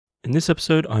In this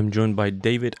episode, I'm joined by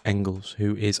David Engels,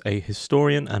 who is a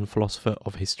historian and philosopher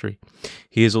of history.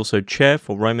 He is also chair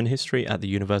for Roman history at the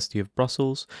University of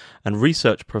Brussels and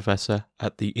research professor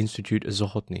at the Instytut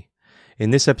Zachodni.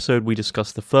 In this episode, we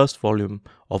discuss the first volume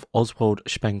of Oswald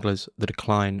Spengler's The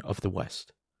Decline of the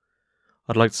West.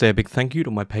 I'd like to say a big thank you to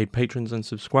my paid patrons and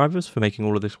subscribers for making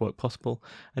all of this work possible,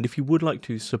 and if you would like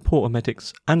to support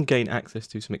Hermitix and gain access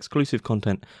to some exclusive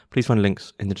content, please find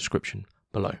links in the description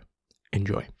below.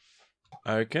 Enjoy.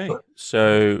 Okay,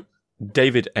 so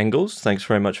David Engels, thanks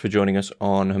very much for joining us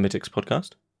on Hermitix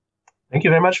podcast. Thank you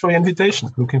very much for the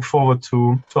invitation. Looking forward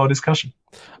to our discussion.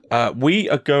 We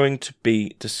are going to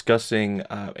be discussing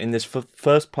in this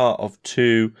first part of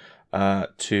two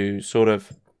to sort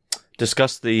of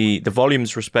discuss the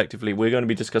volumes respectively. We're going to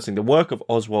be discussing the work of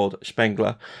Oswald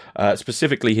Spengler,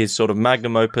 specifically his sort of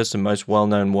magnum opus and most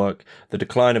well-known work, The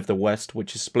Decline of the West,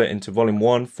 which is split into Volume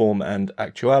 1, Form and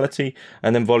Actuality,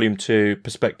 and then Volume 2,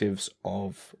 Perspectives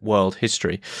of World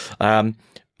History.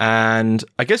 And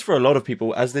I guess for a lot of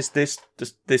people, as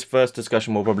this first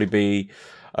discussion will probably be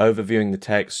overviewing the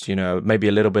text, you know, maybe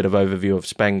a little bit of overview of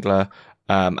Spengler,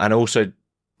 and also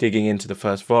digging into the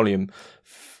first volume.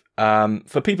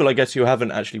 For people, I guess, who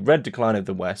haven't actually read Decline of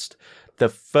the West, the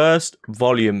first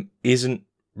volume isn't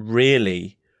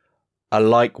really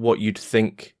like what you'd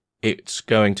think it's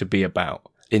going to be about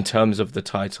in terms of the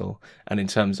title and in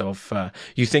terms of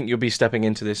you think you'll be stepping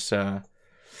into this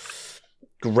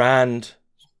grand,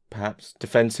 perhaps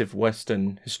defensive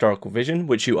Western historical vision,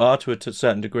 which you are to a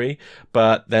certain degree,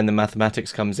 but then the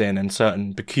mathematics comes in and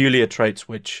certain peculiar traits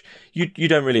which you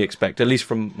don't really expect, at least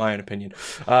from my own opinion.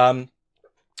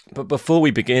 But before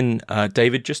we begin,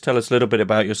 David, just tell us a little bit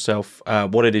about yourself,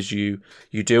 what it is you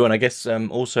do, and I guess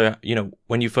also, you know,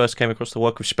 when you first came across the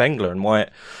work of Spengler and why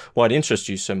it interests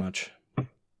you so much.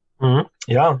 Mm-hmm.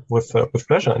 Yeah, with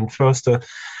pleasure. And first,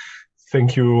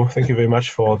 thank you very much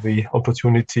for the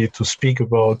opportunity to speak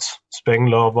about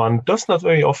Spengler. One does not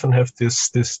very often have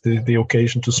the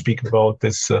occasion to speak about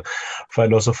this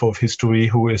philosopher of history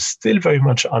who is still very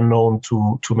much unknown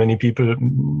to many people.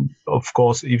 Of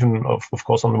course, even of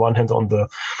course on the one hand on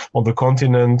the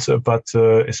continent, but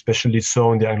especially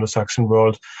so in the Anglo-Saxon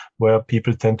world, where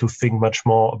people tend to think much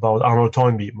more about Arnold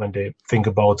Toynbee when they think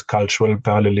about cultural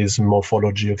parallelism,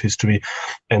 morphology of history,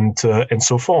 and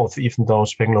so forth. Even though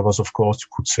Spengler was, of course, you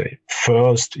could say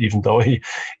first, even though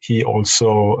he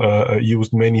also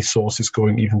used many sources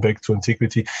going even back to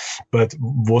antiquity, but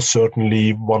was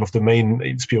certainly one of the main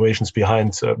inspirations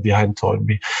behind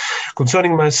Toynbee.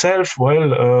 Concerning myself,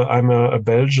 well, I'm a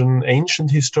Belgian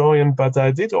ancient historian, but I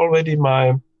did already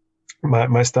my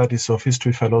studies of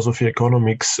history, philosophy,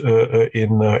 economics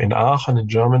in Aachen, in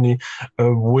Germany,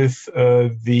 with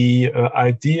the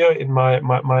idea in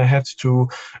my head to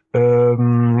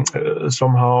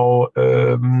somehow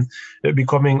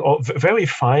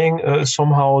verifying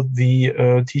somehow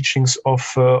the teachings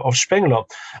of Spengler,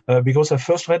 because I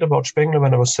first read about Spengler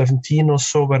when I was 17 or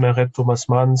so, when I read Thomas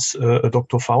Mann's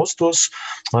Dr. Faustus,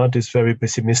 this very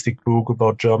pessimistic book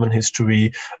about German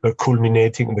history,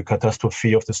 culminating in the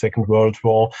catastrophe of the Second World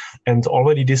War, and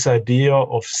already this idea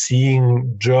of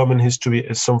seeing German history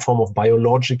as some form of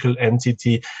biological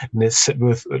entity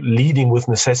leading with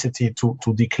necessity to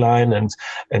decline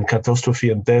and catastrophe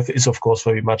and death is, of course,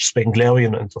 very much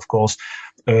Spenglerian. And of course,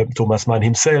 Thomas Mann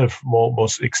himself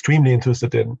was extremely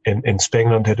interested in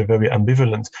Spengler and had a very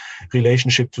ambivalent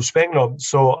relationship to Spengler.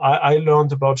 So I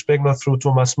learned about Spengler through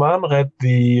Thomas Mann, read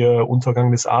the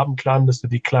Untergang des Abendlandes, The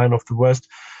Decline of the West,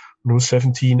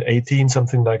 17, 18,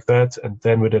 something like that. And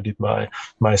then when I did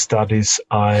my studies,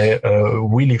 I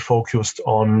really focused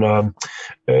on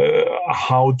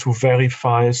how to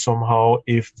verify somehow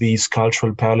if these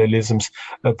cultural parallelisms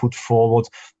put forward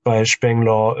by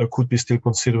Spengler could be still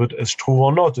considered as true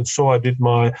or not. And so I did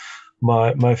my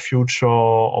future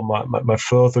or my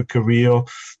further career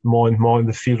more and more in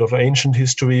the field of ancient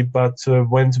history, but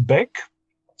went back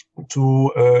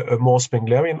to a more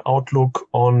Spenglerian outlook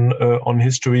on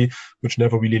history, which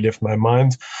never really left my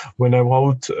mind. When I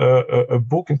wrote a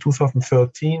book in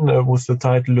 2013 with the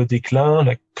title Le Déclin,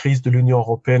 la crise de l'Union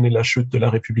européenne et la chute de la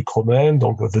République romaine,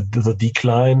 donc the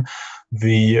decline,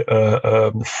 the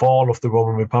fall of the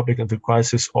Roman Republic and the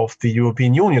crisis of the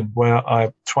European Union, where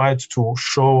I tried to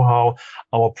show how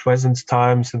our present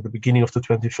times and the beginning of the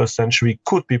 21st century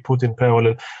could be put in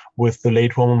parallel with the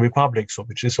late Roman Republic, so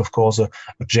which is, of course, a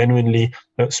genuinely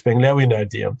Spenglerian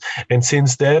idea. And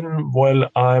since then, well,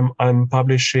 I'm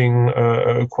publishing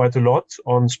quite a lot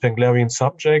on Spenglerian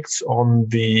subjects, on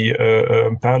the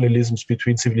parallelisms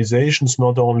between civilizations,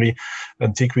 not only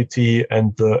antiquity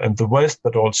and the West,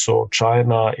 but also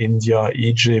China, India,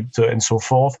 Egypt, and so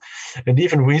forth. And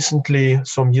even recently,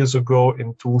 some years ago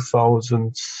in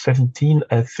 2017,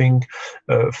 I think,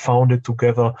 founded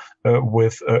together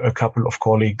with a couple of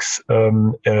colleagues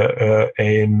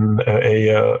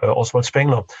Oswald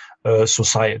Spengler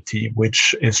Society,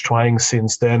 which is trying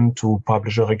since then to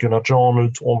publish a regular journal,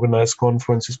 to organize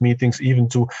conferences, meetings, even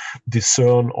to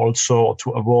discern also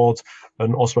to award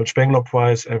an Oswald Spengler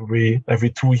Prize every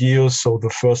 2 years. So the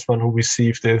first one who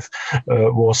received it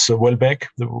was Welbeck,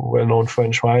 the well-known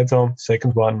French writer.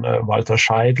 Second one, Walter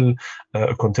Scheidel,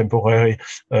 a contemporary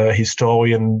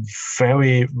historian,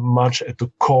 very much at the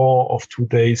core of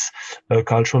today's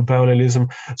cultural parallelism.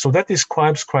 So that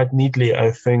describes quite neatly,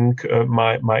 I think,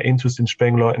 my interest in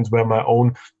Spengler and where my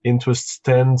own interest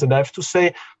stands. And I have to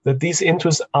say that these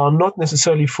interests are not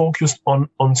necessarily focused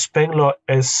on Spengler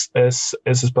as a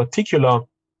particular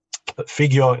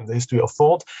figure in the history of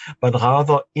thought, but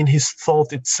rather in his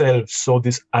thought itself. So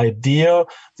this idea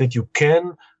that you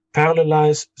can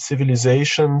parallelize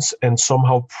civilizations and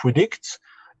somehow predict,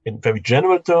 in very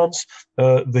general terms,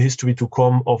 the history to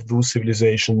come of those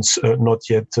civilizations not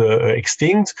yet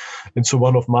extinct. And so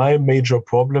one of my major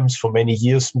problems for many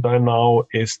years by now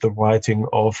is the writing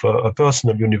of a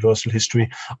personal universal history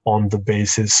on the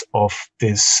basis of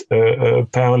this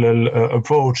parallel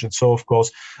approach. And so, of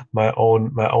course, my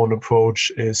own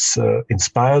approach is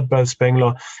inspired by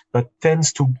Spengler, but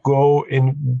tends to go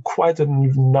in quite a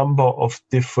number of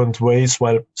different ways,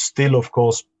 while still, of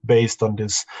course, based on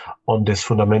this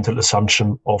fundamental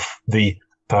assumption of the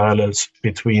parallels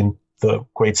between the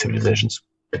great civilizations.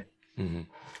 Mm-hmm.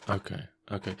 Okay.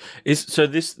 So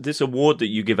this award that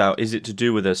you give out, is it to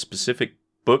do with a specific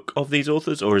book of these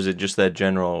authors, or is it just their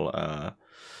general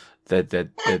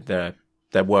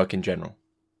their work in general?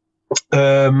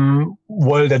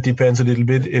 Well, that depends a little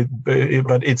bit,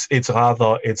 but it's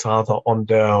rather on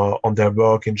their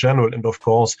work in general, and of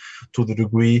course to the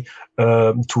degree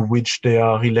to which they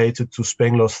are related to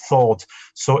Spengler's thought.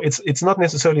 So it's not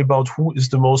necessarily about who is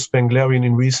the most Spenglerian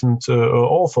in recent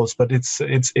authors, but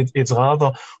it's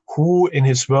rather who in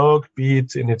his work, be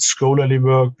it in its scholarly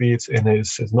work, be it in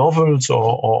his novels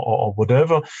or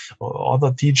whatever, or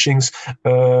other teachings,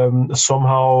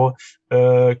 somehow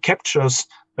captures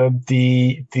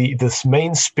this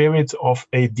main spirit of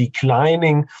a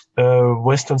declining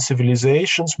Western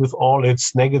civilizations with all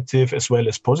its negative as well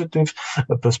as positive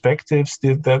perspectives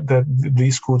that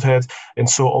these could have. And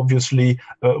so obviously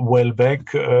Welbeck,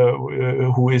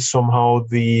 who is somehow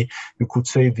you could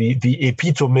say the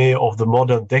epitome of the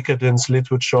modern decadence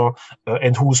literature,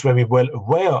 and who's very well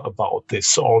aware about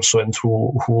this also, and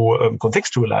who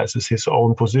contextualizes his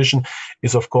own position,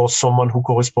 is of course someone who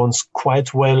corresponds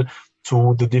quite well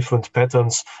to the different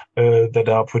patterns that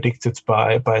are predicted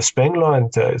by Spengler.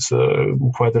 And there is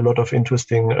quite a lot of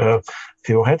interesting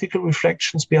theoretical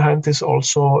reflections behind this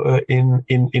also in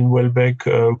Welbeck.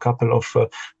 A couple of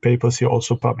papers he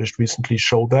also published recently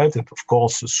show that. And of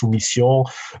course, Soumission,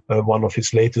 one of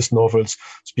his latest novels,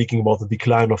 speaking about the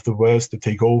decline of the West, the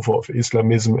takeover of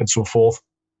Islamism and so forth,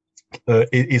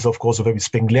 it is, of course, a very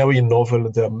Spenglerian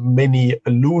novel. There are many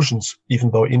allusions,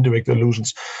 even though indirect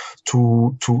allusions,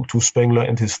 to Spengler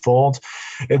and his thought.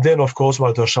 And then, of course,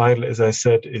 Walter Scheidel, as I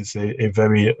said, is a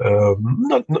very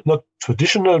not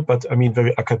traditional, but I mean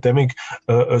very academic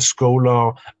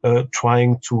scholar,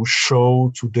 trying to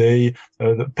show today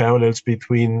the parallels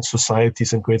between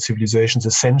societies and great civilizations,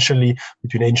 essentially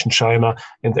between ancient China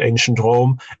and ancient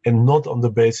Rome, and not on the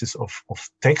basis of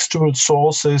textual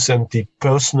sources and the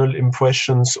personal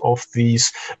impressions of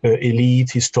these elite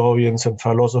historians and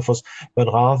philosophers,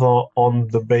 but rather on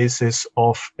the basis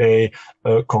of a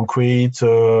concrete,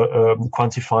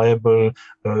 quantifiable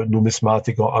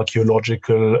numismatic or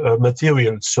archaeological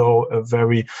material. So a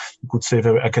very, you could say,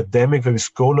 very academic, very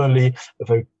scholarly, a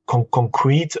very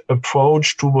concrete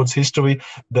approach towards history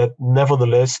that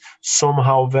nevertheless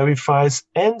somehow verifies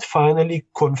and finally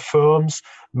confirms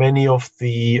many of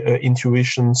the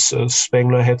intuitions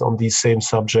Spengler had on these same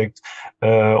subject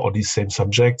or these same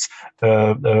subjects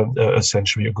a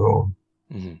century ago.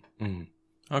 Mm-hmm. Mm-hmm.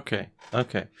 Okay.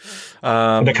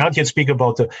 And I can't yet speak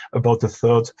about the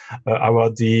third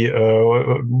awardee,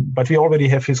 but we already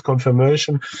have his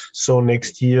confirmation. So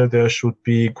next year there should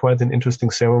be quite an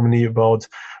interesting ceremony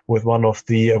with one of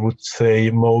the, I would say,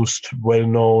 most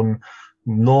well-known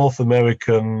North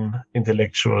American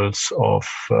intellectuals of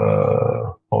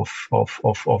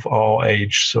our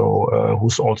age. So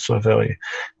who's also a very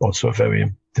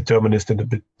determinist and a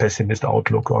bit pessimist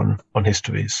outlook on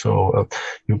history. So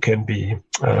you can be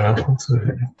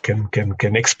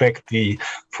can expect the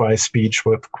prize speech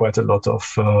with quite a lot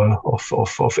of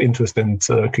interest and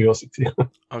curiosity.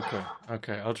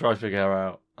 Okay. I'll try to figure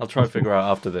out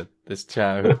after this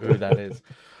chat who that is.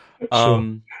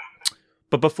 Sure.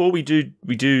 But before we do,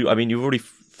 I mean, you've already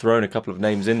thrown a couple of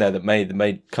names in there that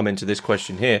may come into this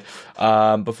question here.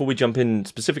 Before we jump in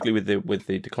specifically with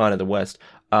the decline of the West,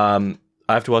 I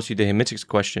have to ask you the Hermitix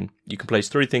question. You can place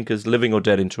 3 thinkers, living or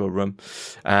dead, into a room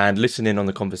and listen in on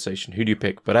the conversation. Who do you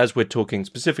pick? But as we're talking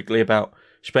specifically about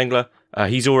Spengler,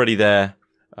 he's already there,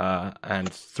 and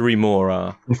 3 more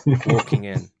are walking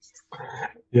in.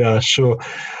 Yeah, sure.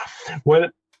 Well,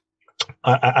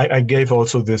 I gave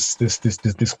also this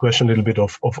question a little bit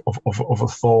of a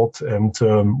thought, and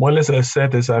well, as I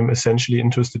said, as I'm essentially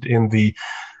interested in the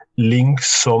link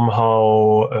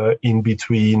somehow in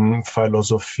between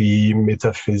philosophy,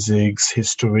 metaphysics,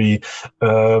 history.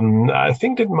 I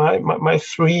think that my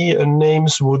 3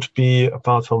 names would be,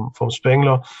 apart from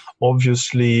Spengler,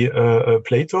 obviously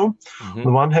Plato. Mm-hmm. On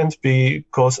the one hand,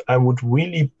 because I would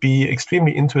really be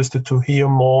extremely interested to hear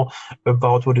more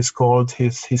about what is called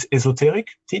his esoteric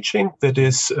teaching. That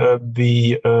is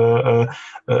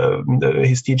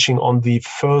his teaching on the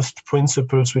first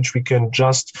principles, which we can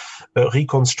just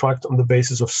reconstruct on the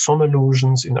basis of some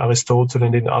allusions in Aristotle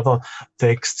and in other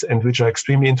texts, and which are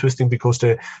extremely interesting because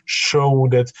they show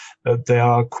that there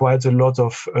are quite a lot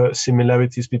of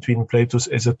similarities between Plato's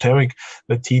esoteric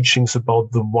teachings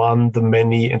about the one, the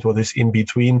many, and what is in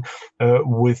between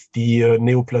with the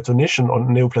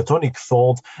Neoplatonic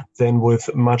thought than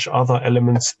with much other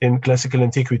elements in classical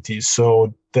antiquity.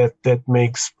 So that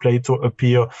makes Plato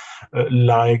appear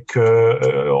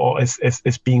or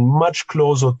as being much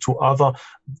closer to other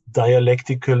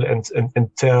dialectical and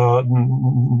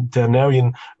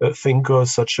Ternarian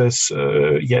thinkers, such as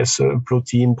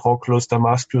Plotin, Proclus,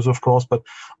 Damascus, of course, but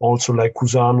also like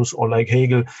Cusanus or like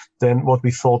Hegel, than what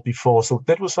we thought before. So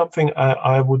that was something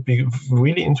I would be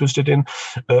really interested in.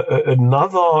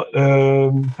 Another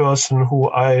person who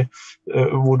I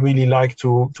would really like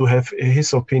to have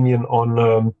his opinion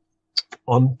on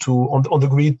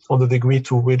the degree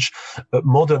to which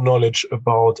modern knowledge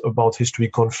about history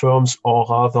confirms or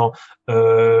rather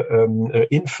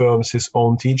infirms his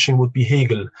own teaching would be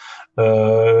Hegel,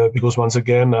 because once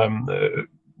again I'm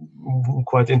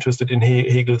quite interested in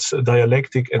Hegel's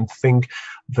dialectic and think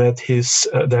that his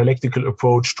dialectical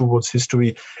approach towards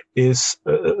history is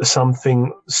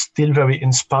something still very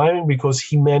inspiring, because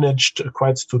he managed,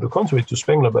 quite to the contrary to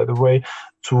Spengler, by the way,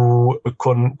 to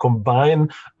combine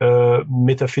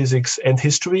metaphysics and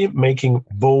history, making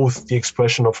both the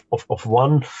expression of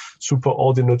one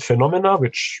superordinate phenomena,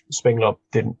 which Spengler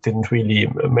didn't really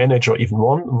manage or even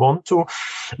want to.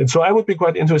 And so I would be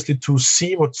quite interested to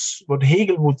see what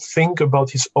Hegel would think about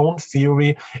his own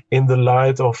theory in the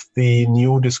light of the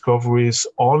new discoveries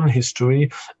on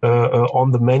history,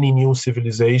 on the many new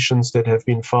civilizations that have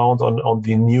been found, on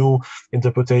the new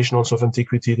interpretations of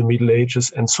antiquity, the Middle Ages,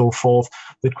 and so forth,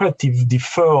 that quite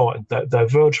differ and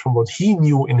diverge from what he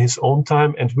knew in his own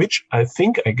time, and which I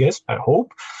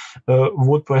hope,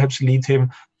 would perhaps lead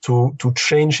him to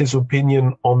change his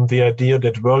opinion on the idea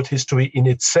that world history in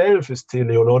itself is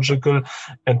teleological,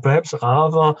 and perhaps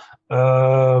rather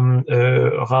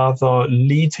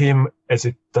lead him, as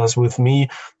it does with me,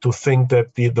 to think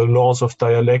that the laws of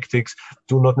dialectics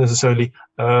do not necessarily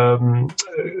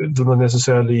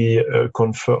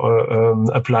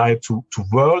apply to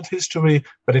world history,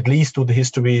 but at least to the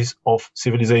histories of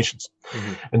civilizations.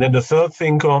 Mm-hmm. And then the third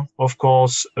thinker, of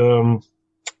course,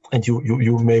 and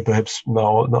you may perhaps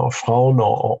now frown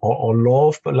or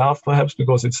laugh perhaps,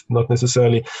 because it's not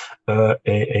necessarily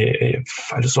a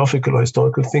philosophical or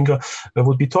historical thinker,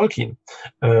 would be Tolkien,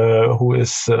 who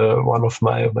is one of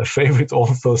my favorite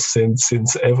authors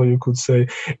since ever, you could say,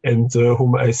 and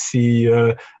whom I see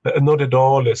not at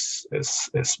all as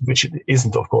which it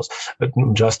isn't, of course,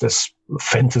 just as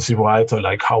fantasy writer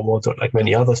like Howard or like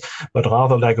many others, but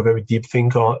rather like a very deep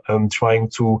thinker, trying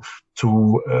to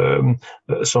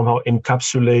somehow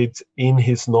encapsulate in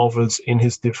his novels, in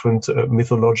his different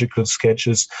mythological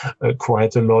sketches,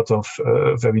 quite a lot of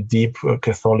very deep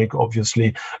Catholic,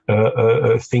 obviously,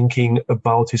 thinking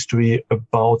about history,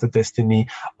 about the destiny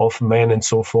of man, and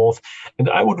so forth. And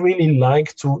I would really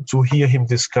like to hear him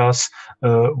discuss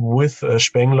with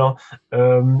Spengler,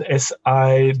 as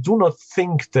I do not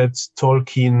think that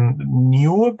Tolkien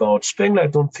knew about Spengler. I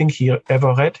don't think he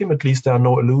ever read him. At least there are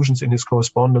no allusions in his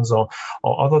correspondence or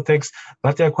or other texts,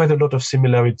 but there are quite a lot of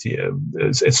similarity.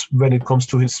 It's when it comes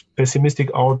to his pessimistic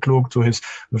outlook, to his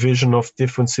vision of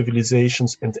different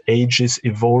civilizations and ages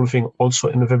evolving also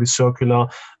in a very circular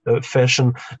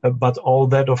fashion, but all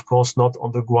that, of course, not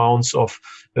on the grounds of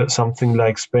something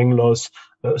like Spengler's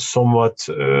somewhat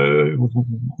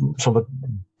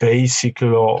basic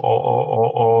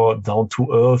or down to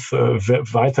earth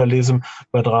vitalism,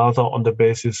 but rather on the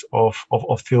basis of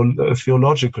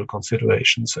theological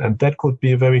considerations. And that could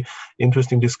be a very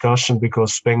interesting discussion,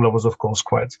 because Spengler was, of course,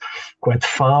 quite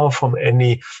far from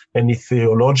any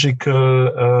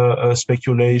theological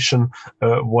speculation,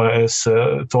 whereas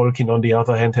Tolkien, on the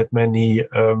other hand, had many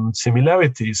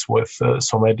similarities with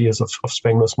some ideas of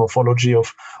Spengler's morphology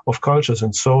of cultures,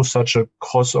 and so such a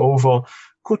crossover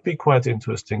could be quite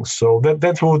interesting. So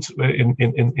that would,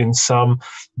 in sum,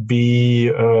 be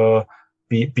a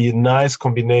nice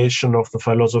combination of the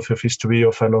philosophy of history,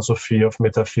 or philosophy of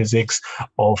metaphysics,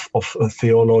 of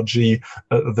theology,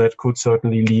 that could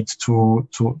certainly lead to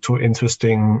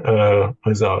interesting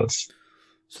results.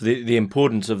 So the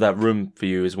importance of that room for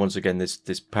you is, once again,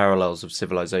 this parallels of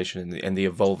civilization and the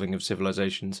evolving of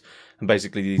civilizations, and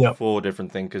basically these four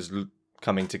different thinkers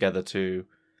coming together to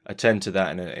attend to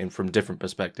that and from different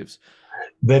perspectives.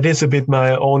 That is a bit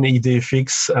my own idée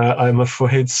fixe, I'm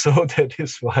afraid. So that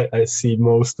is why I see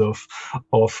most of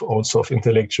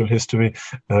intellectual history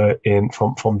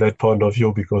from that point of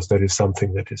view, because that is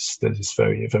something that is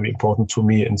very, very important to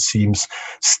me, and seems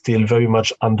still very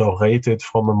much underrated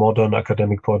from a modern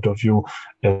academic point of view,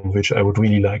 and which I would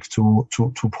really like to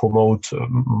promote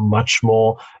much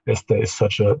more, as there is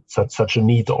such a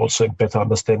need also in better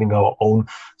understanding our own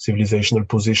civilizational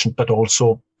position, but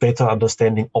also better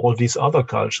understanding all these other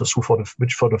cultures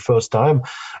which for the first time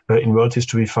in world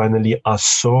history finally are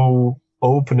so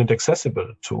open and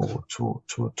accessible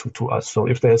to us. So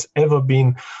if there's ever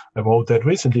been, I wrote that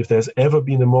recently, if there's ever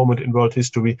been a moment in world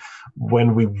history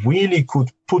when we really could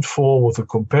put forward a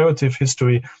comparative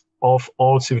history of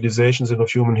all civilizations and of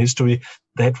human history,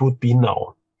 that would be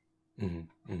now.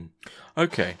 Mm-hmm.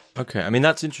 Okay. I mean,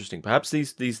 that's interesting. Perhaps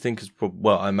these thinkers,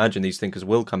 well, I imagine these thinkers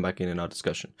will come back in our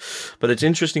discussion. But it's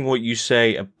interesting what you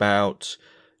say about,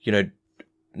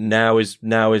 now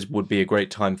would be a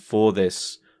great time for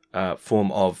this form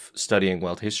of studying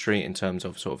world history, in terms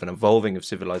of sort of an evolving of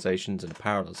civilizations and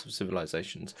parallels of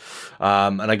civilizations.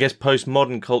 And I guess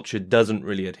postmodern culture doesn't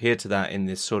really adhere to that in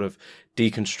this sort of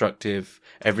deconstructive,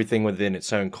 everything within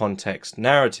its own context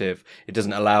narrative. It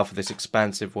doesn't allow for this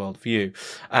expansive worldview.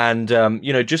 And,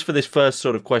 just for this first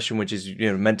sort of question, which is,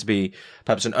 meant to be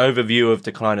perhaps an overview of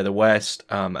Decline of the West,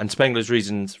 and Spengler's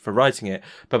reasons for writing it,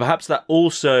 but perhaps that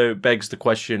also begs the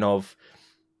question of,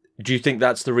 do you think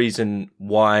that's the reason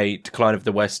why Decline of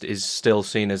the West is still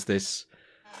seen as this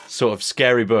sort of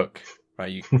scary book,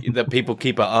 right? That people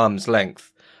keep at arm's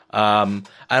length. And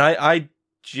I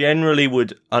generally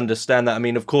would understand that. I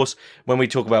mean, of course, when we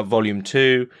talk about volume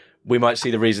 2, we might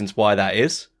see the reasons why that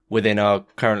is within our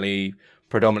currently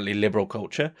predominantly liberal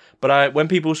culture. But when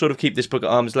people sort of keep this book at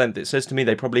arm's length, it says to me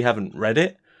they probably haven't read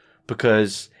it,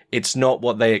 because it's not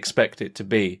what they expect it to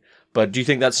be. But do you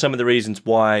think that's some of the reasons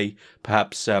why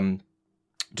perhaps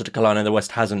Decline of the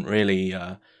West hasn't really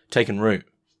taken root?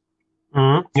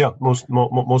 Mm-hmm. Yeah, most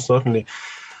certainly.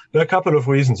 There are a couple of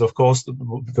reasons. Of course,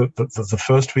 the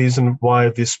first reason why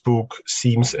this book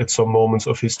seems at some moments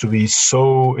of history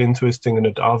so interesting, and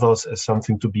at others as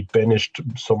something to be banished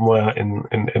somewhere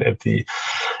at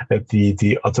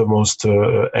the uttermost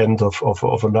end of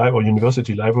a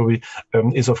university library,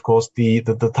 is of course the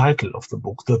title of the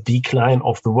book, The Decline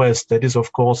of the West. That is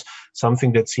of course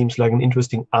something that seems like an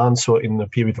interesting answer in a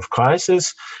period of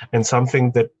crisis, and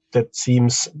something that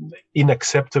seems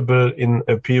unacceptable in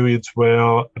a period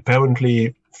where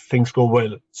apparently things go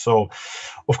well. So,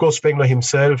 of course, Spengler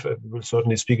himself, and we'll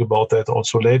certainly speak about that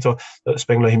also later,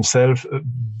 Spengler himself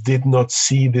did not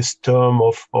see this term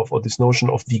or this notion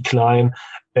of decline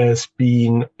as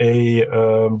being a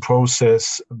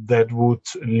process that would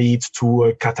lead to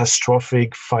a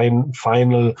catastrophic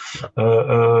final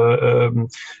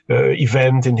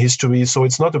event in history. So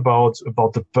it's not about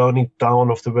the burning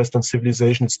down of the Western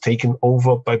civilization. It's taken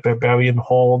over by barbarian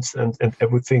hordes and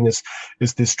everything is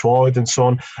destroyed and so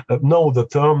on. No, the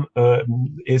term term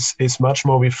is much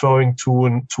more referring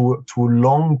to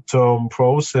long-term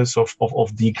process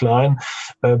of decline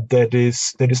that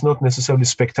is not necessarily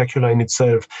spectacular in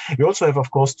itself. We also have,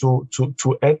 of course,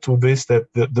 to add to this that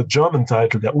the German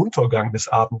title, Der Untergang des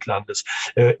Abendlandes,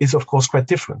 is of course quite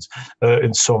different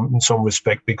in some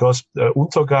respect, because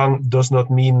Untergang does not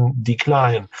mean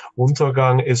decline.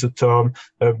 Untergang is a term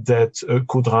that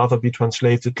could rather be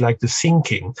translated like the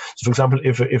sinking. So, for example,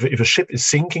 if a ship is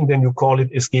sinking, then you call it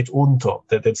 "Es geht unter."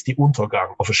 That's the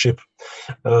Untergang of a ship.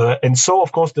 And so,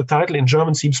 of course, the title in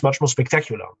German seems much more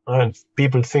spectacular. And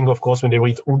people think, of course, when they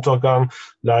read Untergang,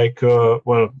 like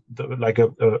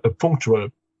a punctual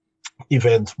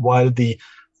event, while the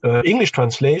English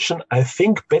translation, I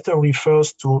think, better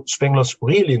refers to Spengler's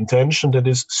real intention, that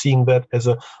is seeing that as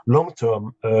a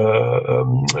long-term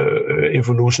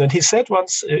evolution. And he said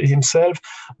once himself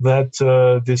that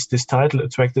this title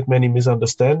attracted many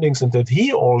misunderstandings, and that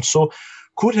he also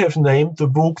could have named the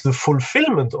book The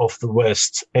Fulfillment of the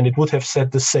West, and it would have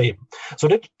said the same. So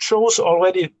that shows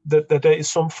already that there is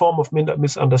some form of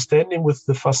misunderstanding with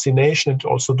the fascination and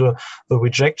also the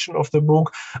rejection of the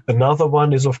book. Another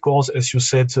one is, of course, as you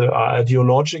said,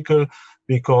 ideological,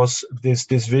 because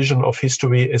this vision of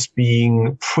history as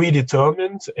being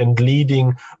predetermined and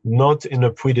leading not in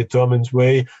a predetermined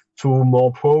way to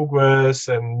more progress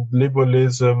and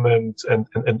liberalism and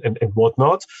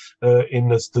whatnot, in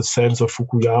the sense of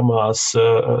Fukuyama's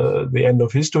The End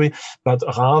of History, but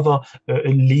rather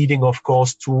leading, of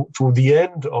course, to the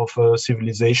end of a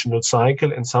civilizational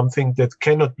cycle, and something that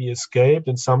cannot be escaped,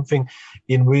 and something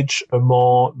in which a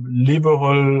more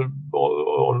liberal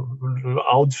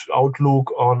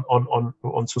outlook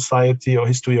on society or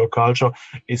history or culture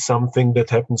is something that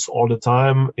happens all the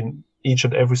time in each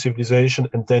and every civilization,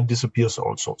 and then disappears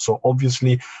also. So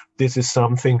obviously this is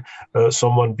something,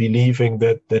 someone believing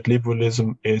that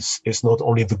liberalism is not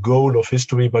only the goal of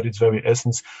history, but its very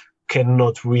essence,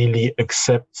 cannot really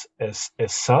accept as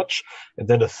such. And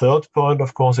then a third point,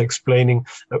 of course, explaining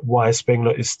why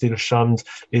Spengler is still shunned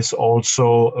is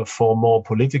also for more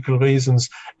political reasons,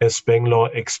 as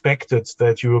Spengler expected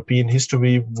that European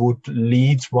history would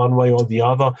lead one way or the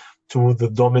other to the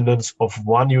dominance of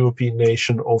one European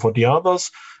nation over the others,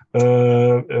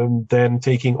 then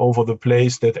taking over the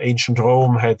place that ancient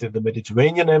Rome had in the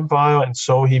Mediterranean Empire. And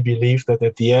so he believed that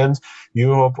at the end,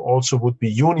 Europe also would be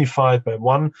unified by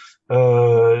one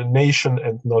nation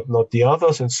and not the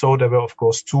others. And so there were, of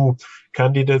course, two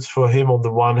candidates for him. On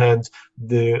the one hand,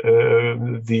 the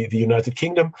United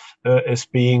Kingdom, as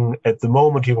being, at the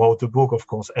moment he wrote the book, of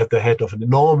course, at the head of an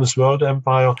enormous world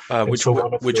empire. Which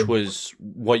was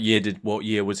what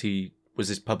year was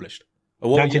this published?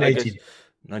 1918.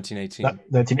 1918.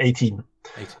 1918.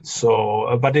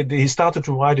 So, but he started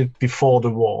to write it before the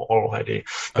war already.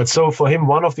 But so for him,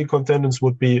 one of the contenders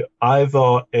would be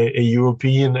either a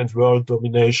European and world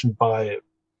domination by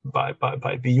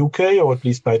the UK, or at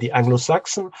least by the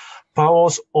Anglo-Saxon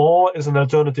powers, or as an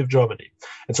alternative Germany.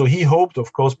 And so he hoped,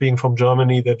 of course, being from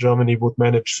Germany, that Germany would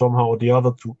manage somehow or the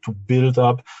other to build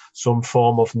up some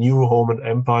form of new Roman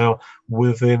Empire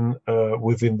within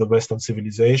the Western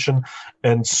civilization.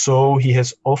 And so he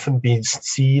has often been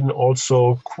seen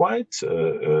also quite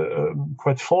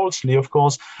falsely, of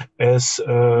course, as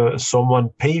someone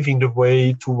paving the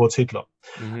way towards Hitler.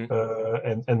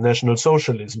 Mm-hmm. And National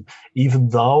Socialism, even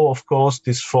though, of course,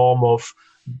 this form of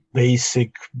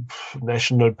basic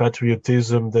national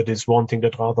patriotism that is wanting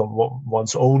that rather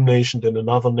one's own nation than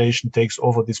another nation takes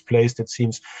over this place that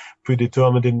seems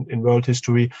predetermined in world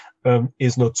history,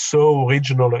 is not so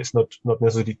original, or is not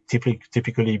necessarily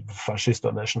typically fascist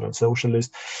or national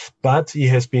socialist, but he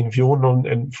has been viewed on,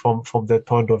 and from that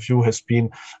point of view has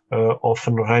been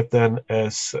often read then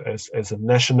as a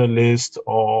nationalist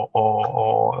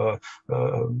or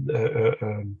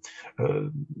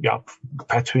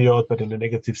patriot, but in a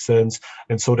negative sense.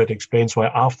 And so that explains why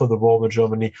after the war, when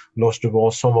Germany lost the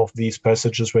war, some of these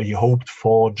passages where he hoped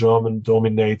for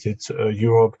German-dominated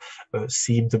Europe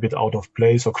seemed a bit out of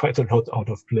place, or quite a lot out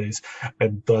of place,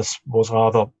 and thus was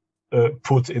rather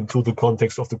put into the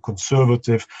context of the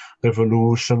conservative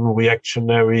revolution,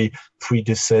 reactionary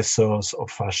predecessors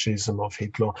of fascism, of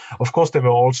Hitler. Of course, there were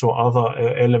also other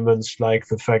elements, like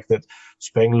the fact that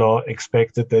Spengler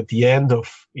expected that the end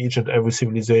of each and every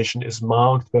civilization is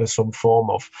marked by some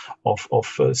form of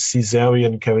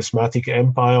Caesarian charismatic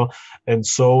empire. And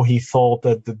so he thought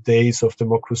that the days of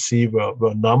democracy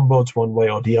were numbered one way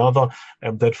or the other.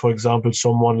 And that, for example,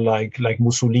 someone like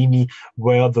Mussolini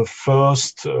were the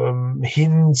first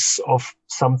hints of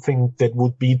something that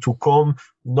would be to come,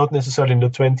 not necessarily in the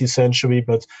 20th century,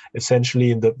 but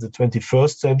essentially in the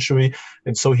 21st century.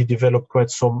 And so he developed quite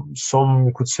some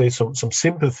you could say, some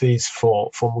sympathies for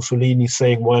Mussolini,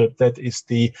 saying, well, that is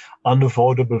the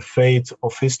unavoidable fate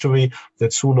of history,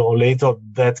 that sooner or later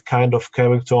that kind of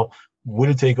character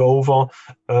will take over.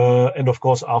 And of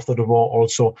course, after the war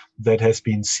also, that has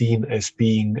been seen as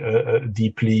being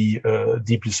deeply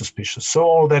suspicious. So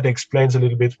all that explains a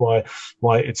little bit why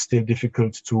it's still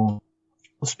difficult to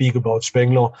speak about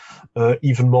Spengler,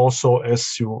 even more so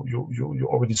as you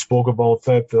already spoke about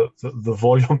that. The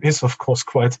volume is of course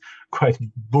quite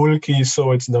bulky,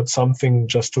 so it's not something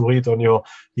just to read on your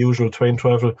usual train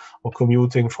travel or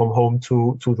commuting from home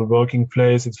to the working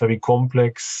place. It's very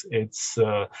complex.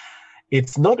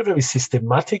 It's not a very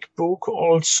systematic book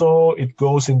also. It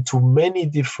goes into many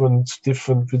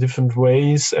different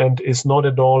ways and is not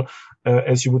at all,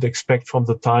 as you would expect from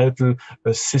the title,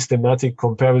 a systematic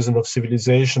comparison of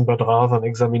civilization, but rather an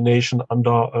examination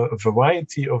under a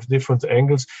variety of different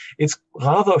angles. It's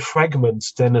rather a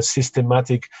fragment than a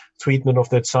systematic treatment of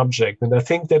that subject. And I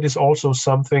think that is also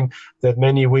something that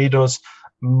many readers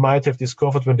might have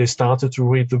discovered when they started to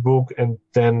read the book and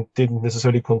then didn't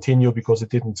necessarily continue because it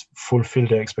didn't fulfill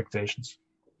their expectations.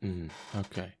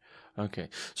 Okay.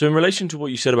 So in relation to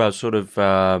what you said about sort of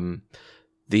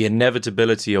the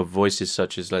inevitability of voices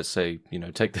such as, let's say,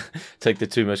 take the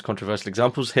two most controversial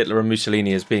examples, Hitler and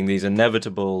Mussolini, as being these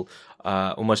inevitable,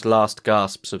 almost last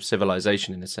gasps of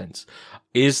civilization in a sense.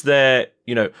 Is there,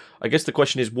 I guess the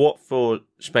question is, what for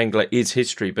Spengler is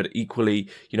history? But equally,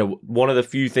 one of the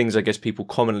few things I guess people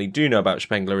commonly do know about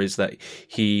Spengler is that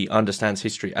he understands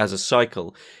history as a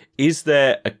cycle. Is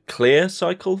there a clear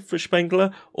cycle for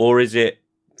Spengler, or is it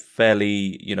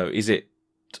fairly,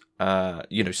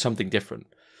 something different?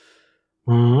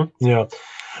 Mm-hmm. Yeah.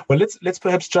 Well, let's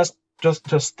perhaps just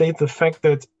state the fact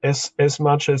that as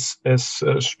much as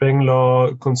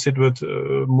Spengler considered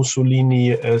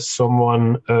Mussolini as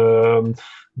someone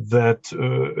that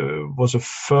was a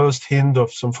first hint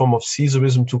of some form of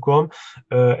Caesarism to come,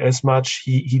 as much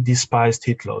he despised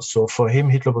Hitler. So for him,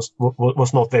 Hitler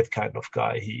was not that kind of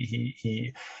guy.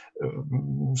 He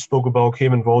spoke about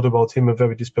him and wrote about him in a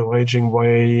very disparaging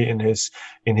way in his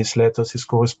letters, his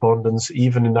correspondence.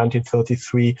 Even in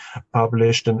 1933,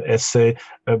 published an essay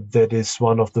that is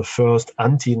one of the first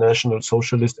anti-national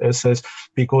socialist essays,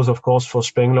 because, of course, for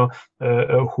Spengler,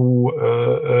 who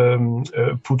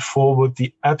put forward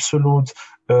the absolute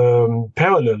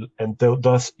parallel and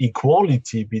thus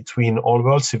equality between all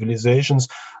world civilizations,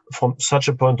 from such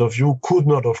a point of view, could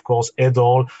not, of course, at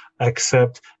all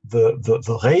accept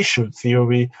the racial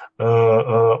theory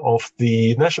of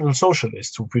the National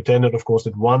Socialists, who pretended, of course,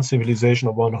 that one civilization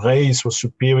or one race was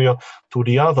superior to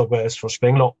the other, whereas for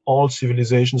Spengler, all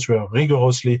civilizations were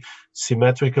rigorously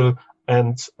symmetrical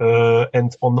and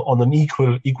on an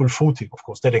equal footing. Of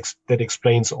course, that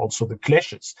explains also the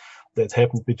clashes that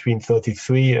happened between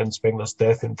 33 and Spengler's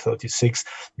death in 36,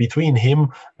 between him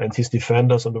and his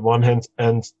defenders on the one hand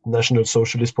and National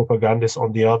Socialist propagandists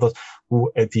on the other, who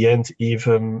at the end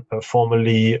even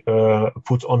formally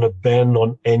put on a ban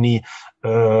on any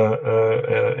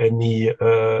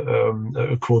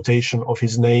quotation of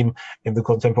his name in the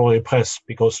contemporary press,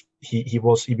 because he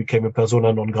became a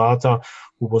persona non grata,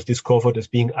 who was discovered as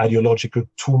being ideologically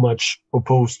too much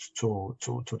opposed to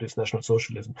this National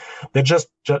Socialism. They're just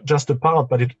a part,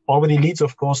 but it already leads,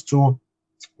 of course, to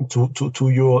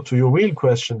your real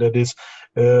question, that is,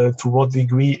 to what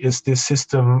degree is this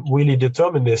system really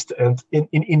determinist? And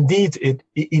indeed it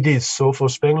is. So for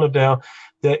Spengler,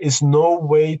 there is no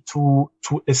way to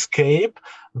escape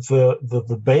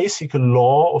the basic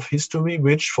law of history,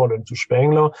 which, according to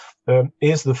Spengler,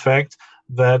 is the fact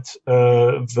that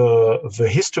the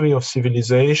history of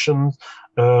civilization,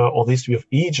 or the history of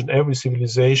each and every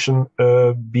civilization,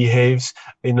 behaves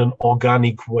in an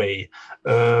organic way.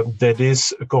 That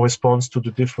is, corresponds to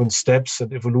the different steps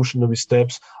and evolutionary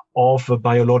steps of a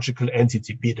biological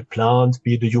entity, be it a plant,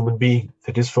 be it a human being.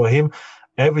 That is, for him,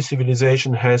 every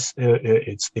civilization has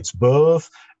its birth,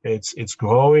 its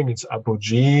growing, its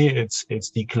apogee, its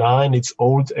decline, its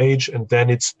old age, and then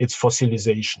its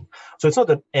fossilization. So it's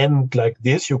not an end like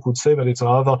this, you could say, but it's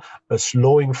rather a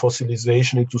slowing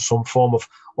fossilization into some form of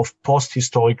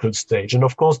post-historical stage. And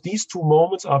of course, these two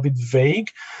moments are a bit vague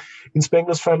in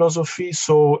Spengler's philosophy,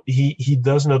 so he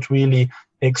does not really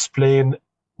explain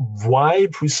why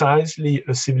precisely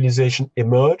a civilization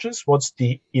emerges, what's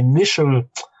the initial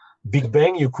Big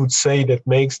Bang, you could say, that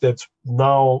makes that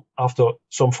now, after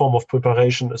some form of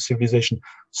preparation, a civilization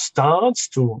starts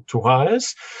to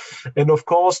rise. And of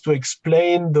course, to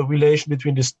explain the relation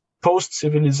between this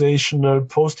post-civilizational,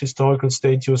 post-historical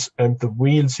status and the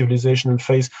real civilizational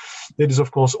phase, that is,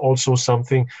 of course, also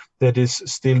something that is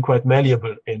still quite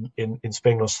malleable in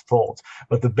Spengler's thought.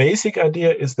 But the basic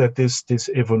idea is that this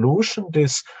evolution,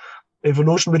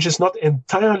 which is not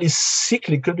entirely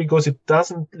cyclical because it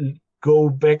doesn't go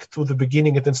back to the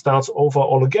beginning and then starts over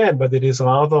all again, but it is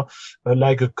rather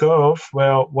like a curve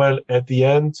where, well, at the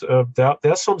end, there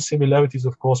are some similarities,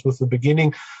 of course, with the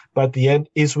beginning, but the end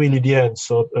is really the end.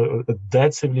 So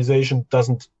that civilization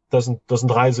doesn't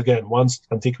rise again. Once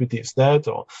antiquity is dead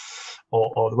or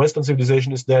the Western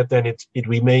civilization is dead, then it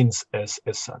remains as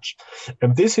such.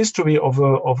 And this history of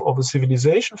a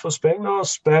civilization for Spengler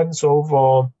spans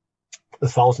over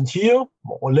 1,000 years,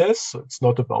 more or less. So it's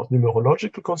not about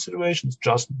numerological considerations,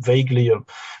 just vaguely a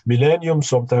millennium,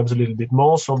 sometimes a little bit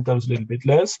more, sometimes a little bit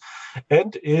less,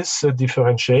 and is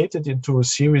differentiated into a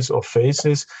series of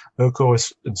phases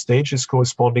and stages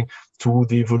corresponding to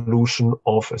the evolution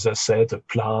of, as I said, a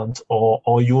plant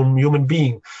or human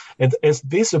being. And as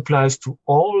this applies to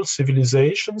all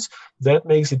civilizations, that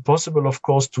makes it possible, of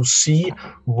course, to see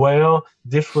where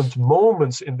different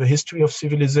moments in the history of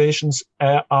civilizations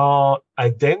are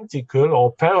identical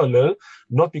or parallel,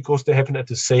 not because they happen at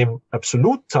the same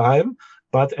absolute time,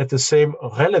 but at the same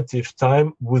relative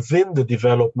time within the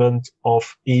development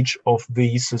of each of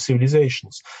these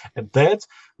civilizations. And that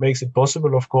makes it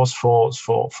possible, of course, for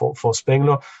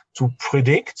Spengler to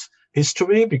predict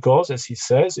history, because, as he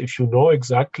says, if you know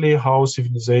exactly how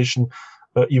civilization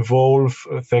evolve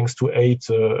thanks to 8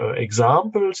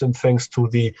 examples and thanks to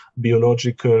the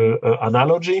biological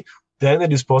analogy, then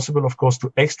it is possible, of course,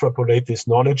 to extrapolate this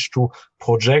knowledge, to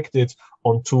project it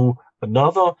onto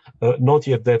another, not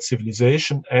yet dead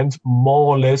civilization, and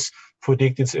more or less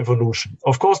predict its evolution.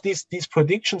 Of course, these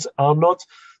predictions are not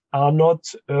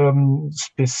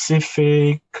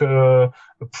specific,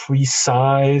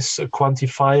 precise,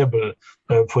 quantifiable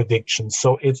predictions.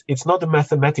 So it's not a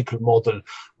mathematical model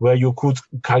where you could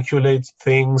calculate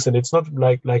things, and it's not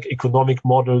like economic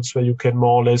models where you can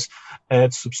more or less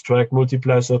add, subtract,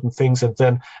 multiply certain things, and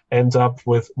then end up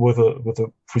with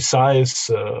a precise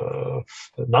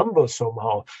number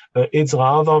somehow. It's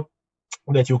rather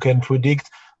that you can predict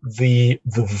the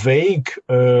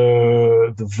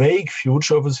vague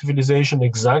future of a civilization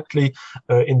exactly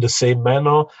in the same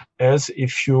manner as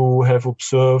if you have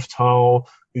observed how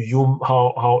 8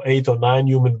 or 9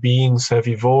 human beings have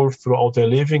evolved throughout their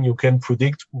living. You can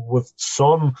predict with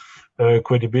some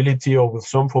credibility or with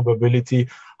some probability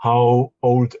how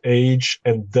old age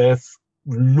and death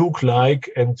look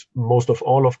like, and most of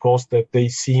all, of course, that they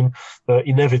seem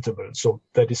inevitable. So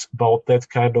that is about that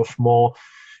kind of more,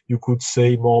 you could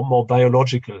say, more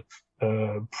biological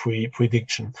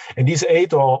prediction. And these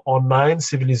 8 or 9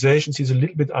 civilizations, he's a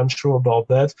little bit unsure about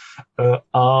that,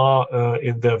 are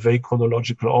in their very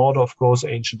chronological order, of course: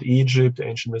 ancient Egypt,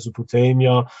 ancient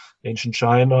Mesopotamia, ancient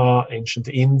China, ancient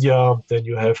India. Then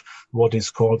you have what is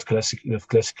called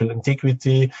classical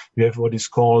antiquity. You have what is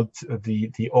called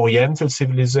the Oriental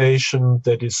civilization,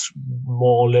 that is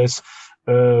more or less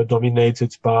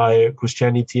dominated by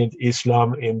Christianity and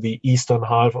Islam in the eastern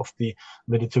half of the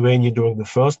Mediterranean during the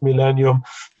first millennium.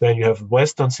 Then you have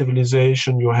Western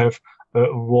civilization. You have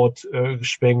what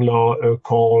Spengler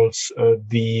calls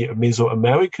the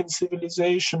Mesoamerican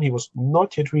civilization. He was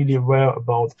not yet really aware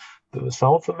about the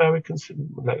South Americans,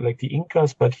 like the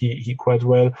Incas, but he quite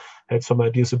well had some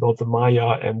ideas about the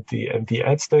Maya and the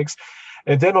Aztecs.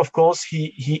 And then, of course,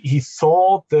 he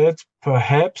thought that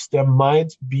perhaps there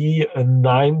might be a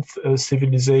 9th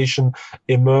civilization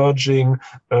emerging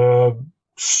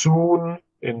soon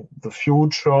in the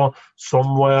future,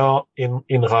 somewhere in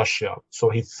Russia. So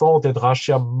he thought that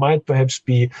Russia might perhaps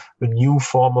be a new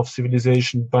form of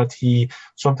civilization, but he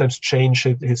sometimes changed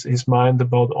his mind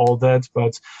about all that.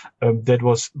 But that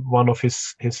was one of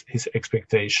his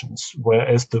expectations,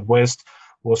 whereas the West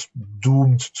was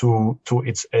doomed to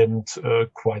its end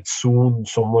quite soon,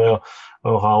 somewhere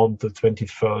around the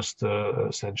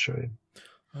 21st century.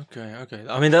 Okay.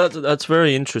 I mean, that's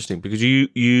very interesting, because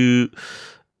you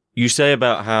say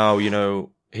about how,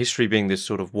 history being this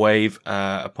sort of wave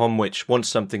upon which, once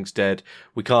something's dead,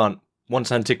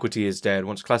 once antiquity is dead,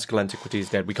 once classical antiquity is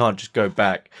dead, we can't just go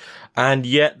back. And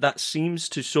yet that seems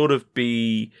to sort of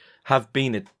have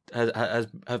been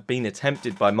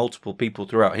attempted by multiple people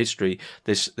throughout history.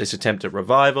 This attempt at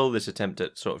revival, this attempt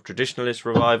at sort of traditionalist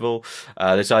revival,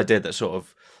 this idea that sort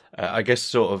of,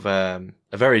 a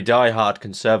very die-hard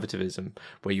conservatism,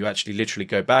 where you actually literally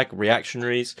go back,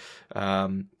 reactionaries,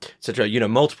 etc.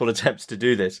 Multiple attempts to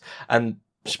do this. And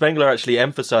Spengler actually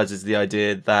emphasizes the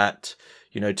idea that,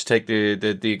 to take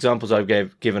the examples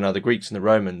I've given are the Greeks and the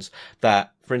Romans,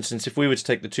 that, for instance, if we were to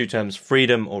take the two terms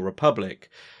freedom or republic,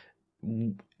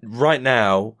 right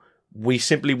now, we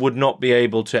simply would not be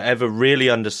able to ever really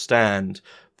understand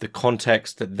the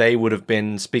context that they would have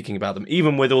been speaking about them,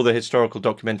 even with all the historical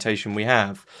documentation we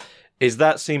have. Is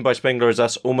that seen by Spengler as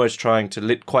us almost trying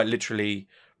to quite literally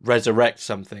resurrect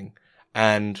something,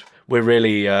 and we're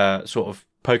really sort of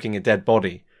poking a dead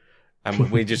body, and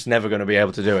we're just never going to be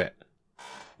able to do it?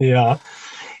 Yeah.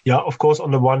 Yeah, of course,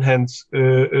 on the one hand,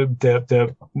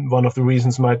 one of the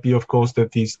reasons might be, of course,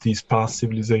 that these past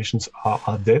civilizations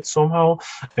are dead somehow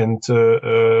and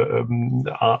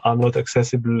are not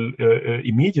accessible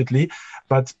immediately.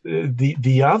 But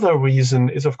the other reason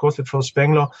is, of course, that for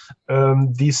Spengler,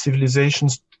 these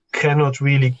civilizations cannot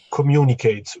really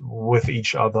communicate with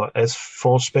each other. As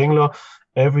for Spengler,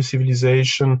 every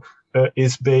civilization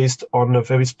is based on a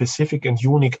very specific and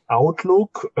unique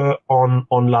outlook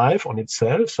on life, on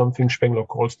itself, something Spengler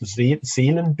calls the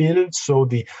Seelenbild, so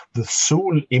the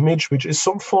soul image, which is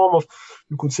some form of,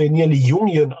 you could say, nearly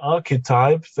Jungian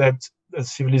archetype, that a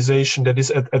civilization that is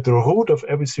at the root of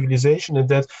every civilization, and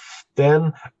that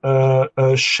then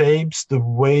shapes the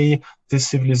way this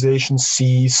civilization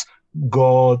sees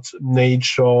God,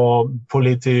 nature,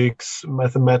 politics,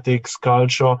 mathematics,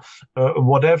 culture,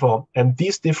 whatever. And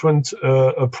these different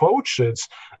approaches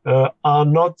are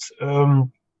not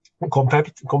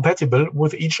compatible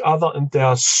with each other, and they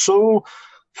are so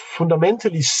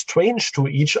fundamentally strange to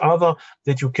each other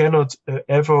that you cannot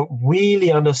ever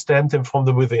really understand them from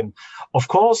the within. Of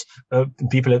course,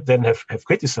 people then have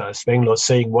criticized Spengler,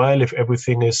 saying, well, if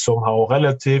everything is somehow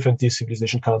relative and this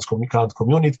civilization can't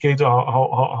communicate,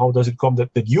 how does it come that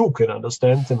you can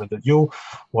understand them and that you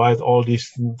write all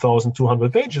these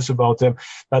 1,200 pages about them?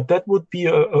 But that would be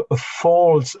a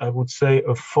false, I would say,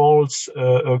 a false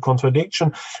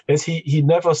contradiction, as he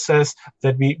never says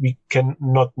that we can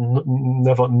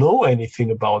never know anything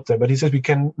about them, but he says we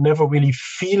can never really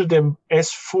feel them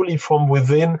as fully from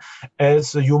within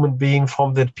as a human being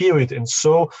from that period. And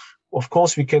so, of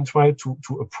course, we can try to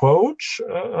approach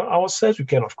ourselves. We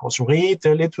can, of course, read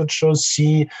their literature,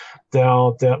 see their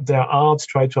art,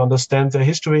 try to understand their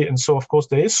history. And so, of course,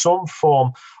 there is some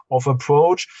form of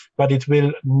approach, but it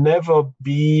will never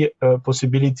be a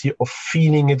possibility of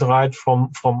feeling it right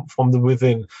from the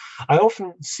within. I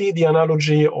often see the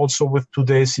analogy also with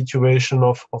today's situation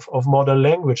of modern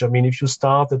language. I mean, if you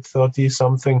start at 30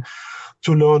 something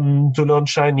to learn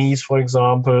Chinese, for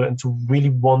example, and to really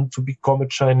want to become a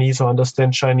Chinese or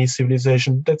understand Chinese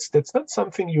civilization, that's not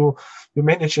something you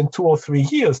manage in 2 or 3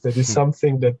 years. That is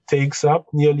something that takes up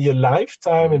nearly a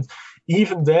lifetime. And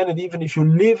even then, and even if you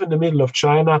live in the middle of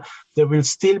China, there will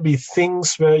still be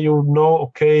things where you know,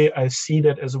 okay, I see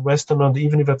that as a Westerner, and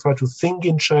even if I try to think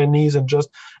in Chinese and just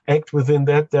act within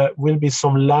that, there will be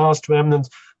some last remnant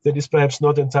that is perhaps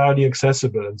not entirely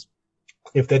accessible. And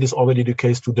if that is already the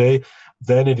case today,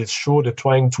 then it is sure that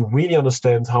trying to really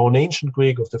understand how an ancient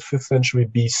Greek of the 5th century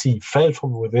BC felt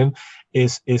from within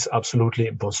is absolutely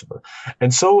impossible.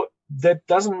 And so that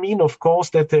doesn't mean, of course,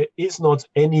 that there is not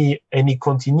any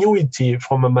continuity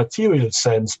from a material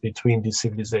sense between these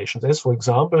civilizations. As, for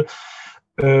example,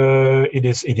 it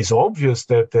is obvious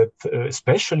that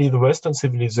especially the Western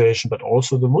civilization, but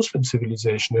also the Muslim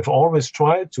civilization, have always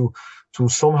tried to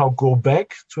somehow go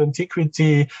back to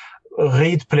antiquity,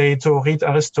 read Plato, read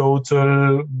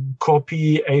Aristotle,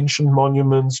 copy ancient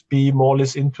monuments, be more or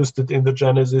less interested in the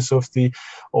genesis of the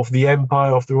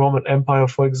empire, of the Roman Empire,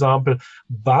 for example.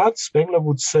 But Spengler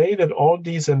would say that all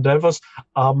these endeavors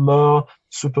are more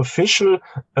superficial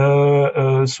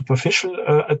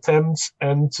attempts,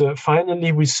 and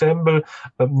finally resemble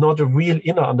not a real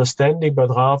inner understanding, but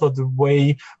rather the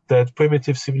way that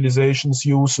primitive civilizations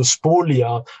use a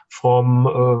spolia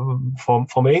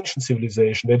from ancient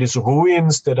civilization. That is,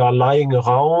 ruins that are lying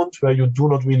around where you do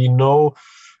not really know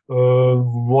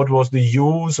what was the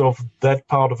use of that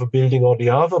part of a building or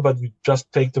the other, but you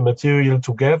just take the material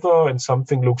together and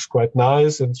something looks quite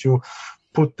nice, and you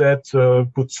put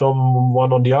some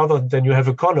one on the other, then you have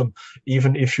a column.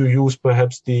 Even if you use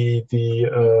perhaps the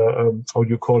how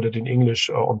you call it in English,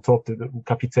 on top, the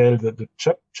capital,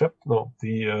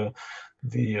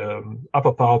 the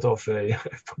upper part of a I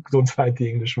don't find the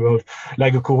English word,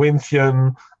 like a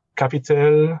Corinthian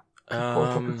capital.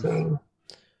 I'm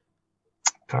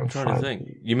trying to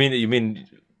think. You mean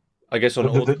I guess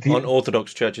on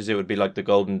Orthodox churches it would be like the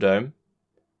Golden Dome.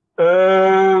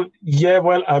 Yeah,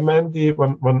 well, I meant the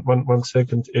one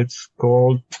second. It's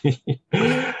called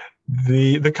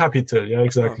The capital, yeah,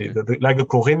 exactly. Okay. Like a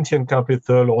Corinthian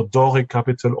capital or Doric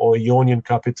capital or Ionian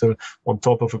capital on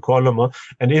top of a column.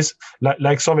 And is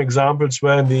like some examples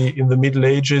where in the Middle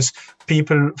Ages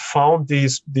people found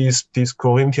these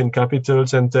Corinthian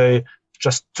capitals and they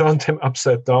just turned them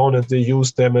upside down and they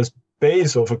used them as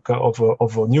base of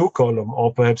a new column,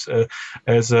 or perhaps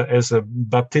as a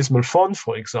baptismal font,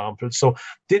 for example. So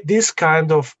this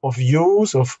kind of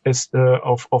use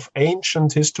of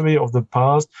ancient history of the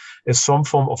past as some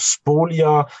form of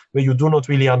spolia, where you do not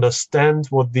really understand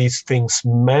what these things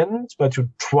meant, but you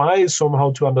try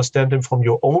somehow to understand them from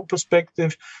your own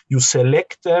perspective. You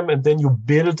select them, and then you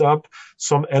build up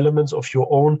some elements of your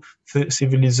own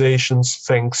civilizations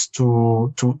thanks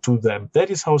to them. That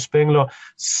is how Spengler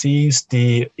sees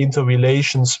the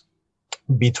interrelations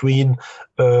between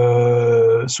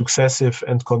successive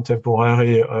and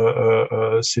contemporary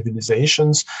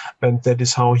civilizations, and that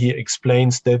is how he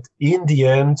explains that in the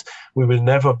end we will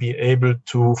never be able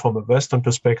to, from a Western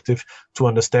perspective, to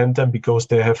understand them, because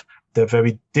they have their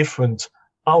very different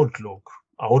outlook,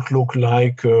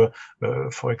 like,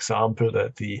 for example,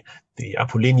 that the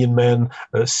Apollinian man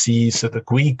sees the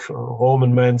Greek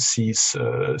Roman man sees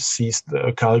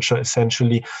the culture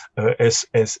essentially as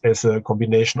a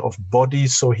combination of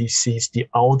bodies. So he sees the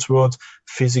outward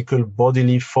physical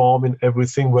bodily form in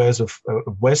everything, whereas a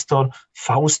Western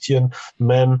Faustian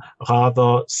man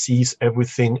rather sees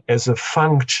everything as a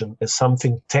function, as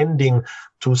something tending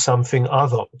to something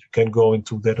other. You can go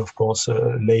into that, of course,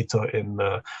 later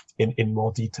in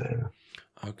more detail.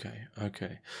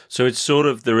 Okay. So it's sort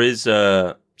of, there is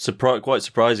quite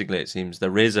surprisingly, it seems,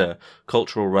 there is a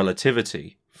cultural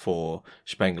relativity for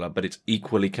Spengler, but it's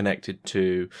equally connected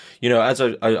to, as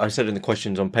I said in the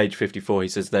questions on page 54, he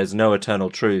says there's no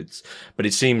eternal truths, but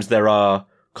it seems there are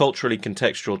culturally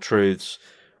contextual truths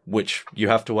which you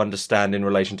have to understand in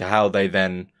relation to how they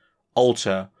then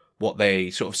alter what they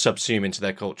sort of subsume into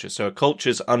their culture. So a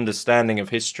culture's understanding of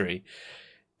history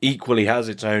equally has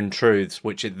its own truths,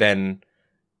 which it then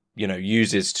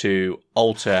uses to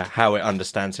alter how it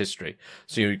understands history.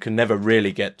 So you can never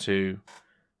really get to,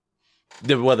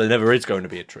 there never is going to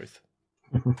be a truth.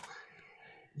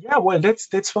 Yeah, well,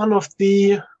 that's one of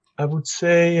the, I would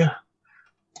say,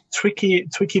 tricky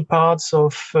parts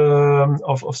of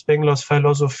Spengler's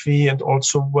philosophy, and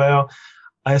also where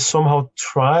I somehow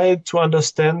try to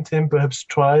understand him, perhaps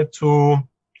try to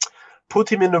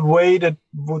put him in a way that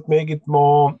would make it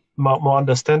more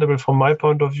understandable from my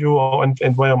point of view,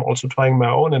 and where I'm also trying my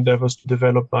own endeavors to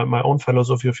develop my own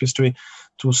philosophy of history,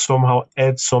 to somehow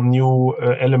add some new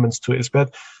elements to it,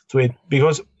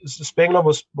 because Spengler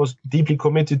was deeply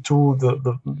committed to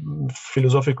the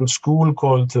philosophical school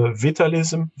called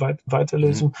vitalism,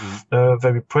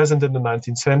 very present in the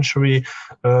 19th century,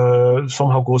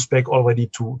 somehow goes back already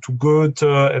to Goethe,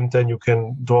 and then you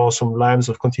can draw some lines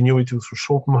of continuity through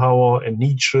Schopenhauer and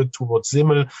Nietzsche towards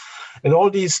Simmel. And all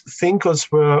these thinkers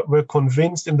were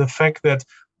convinced in the fact that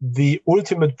the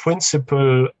ultimate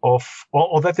principle of,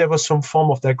 or that there was some form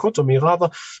of dichotomy rather,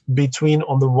 between,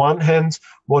 on the one hand,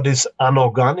 what is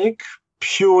anorganic,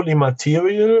 purely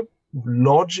material,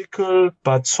 logical,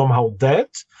 but somehow dead,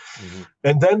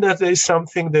 and then that there is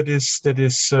something that is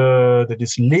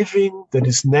living, that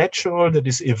is natural, that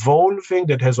is evolving,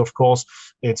 that has, of course,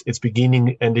 its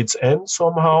beginning and its end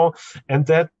somehow, and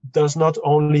that does not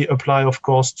only apply, of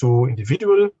course, to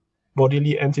individual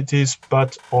bodily entities,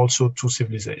 but also to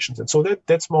civilizations. And so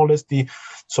that's more or less the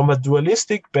somewhat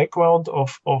dualistic background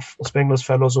of Spengler's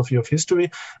philosophy of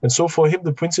history. And so for him,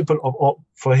 the principle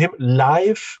for him,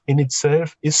 life in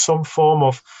itself is some form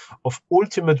of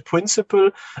ultimate principle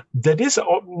that is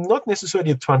not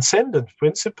necessarily a transcendent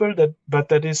principle, but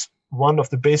that is one of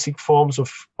the basic forms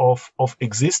of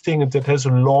existing, and that has a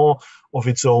law of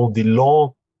its own, the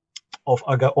law of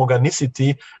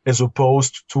organicity, as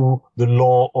opposed to the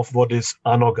law of what is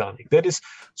anorganic. That is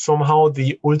somehow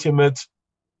the ultimate,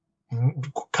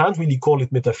 can't really call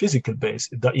it metaphysical base,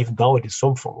 even though it is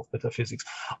some form of metaphysics,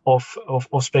 of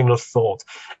Spengler's thought.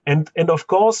 And of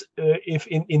course, if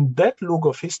in that look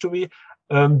of history,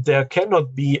 there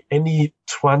cannot be any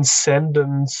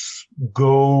transcendence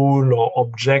goal or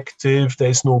objective. There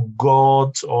is no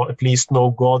God, or at least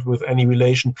no God with any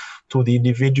relation to the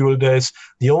individual. There's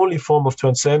the only form of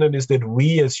transcendence is that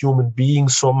we as human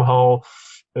beings somehow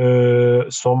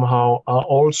are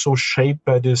also shaped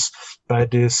by this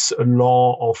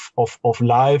law of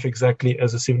life, exactly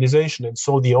as a civilization. And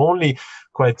so the only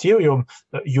criterion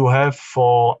you have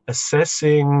for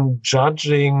assessing,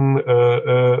 judging,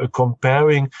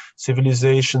 comparing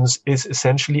civilizations is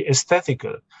essentially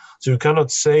aesthetical. So you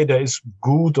cannot say there is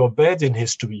good or bad in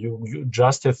history. You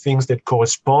just have things that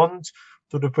correspond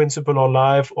to the principle of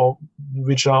life, or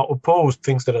which are opposed,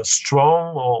 things that are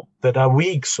strong or that are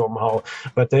weak somehow.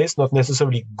 But there is not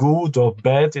necessarily good or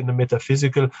bad in the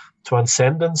metaphysical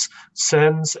transcendence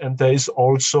sense, and there is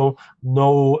also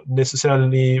no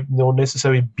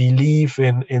necessary belief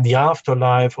in the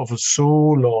afterlife of a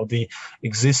soul or the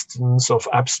existence of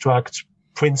abstract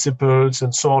principles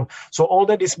and so on. So all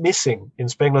that is missing in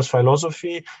Spengler's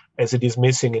philosophy, as it is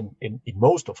missing in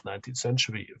most of 19th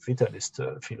century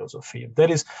vitalist philosophy. And that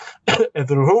is at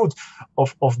the root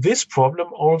of this problem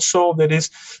also. That is,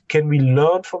 can we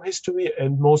learn from history?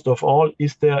 And most of all,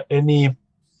 is there any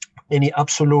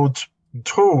absolute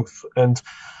truth? And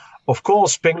of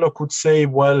course, Spengler could say,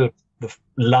 well, the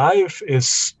life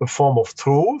is a form of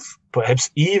truth, perhaps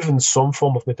even some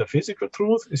form of metaphysical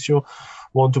truth, if you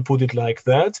want to put it like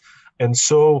that. And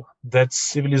so that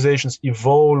civilizations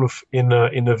evolve in a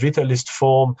vitalist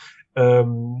form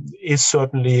is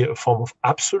certainly a form of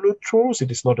absolute truth.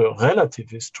 It is not a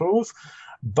relativist truth,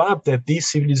 but that these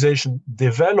civilizations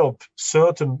develop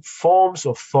certain forms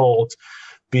of thought,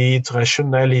 be it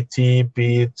rationality,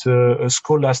 be it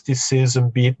scholasticism,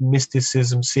 be it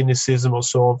mysticism, cynicism, or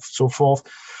so forth.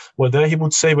 Well, there he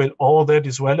would say, well, all that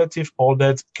is relative. All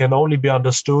that can only be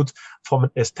understood from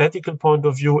an aesthetical point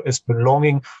of view as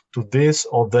belonging to this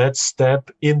or that step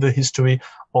in the history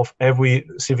of every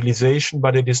civilization,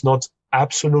 but it is not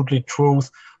absolutely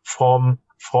truth from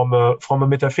a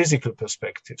metaphysical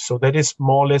perspective. So that is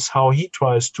more or less how he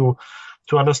tries to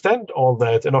understand all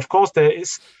that. And of course, there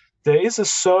is a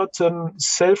certain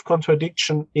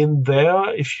self-contradiction in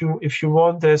there. If you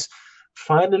want, there's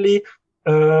finally,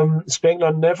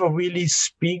 Spengler never really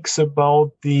speaks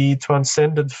about the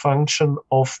transcendent function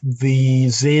of the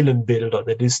Seelenbilder,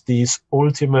 that is, these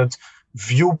ultimate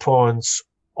viewpoints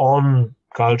on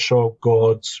culture,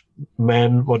 God,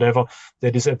 man, whatever,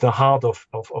 that is at the heart of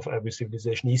every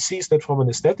civilization. He sees that from an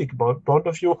aesthetic point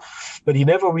of view, but he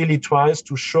never really tries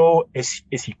to show, as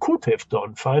he could have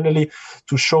done, finally,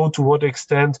 to show to what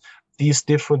extent these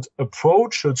different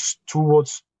approaches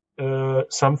towards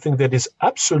something that is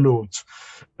absolute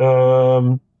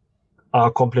are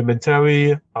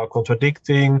complementary, are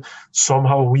contradicting,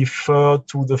 somehow refer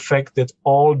to the fact that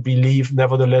all believe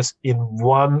nevertheless in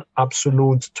one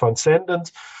absolute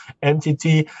transcendent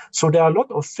entity. So there are a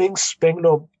lot of things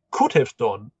Spengler could have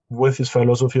done with his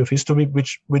philosophy of history,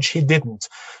 which he didn't.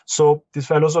 So this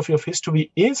philosophy of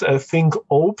history is, I think,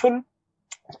 open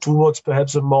towards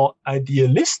perhaps a more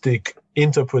idealistic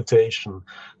interpretation.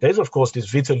 There is, of course,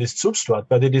 this vitalist substrate,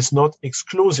 but it is not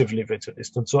exclusively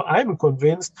vitalist. And so I'm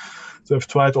convinced, so I've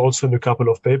tried also in a couple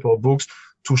of paper or books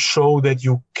to show that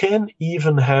you can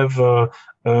even have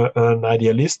an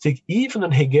idealistic, even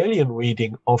an Hegelian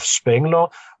reading of Spengler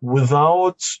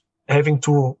without having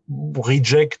to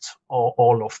reject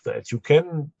all of that. You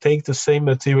can take the same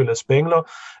material as Spengler,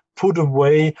 put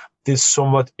away this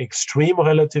somewhat extreme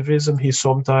relativism he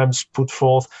sometimes put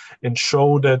forth, and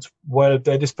show that, well,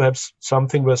 that is perhaps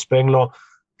something where Spengler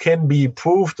can be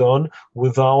proved on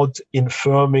without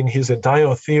infirming his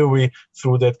entire theory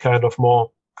through that kind of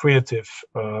more creative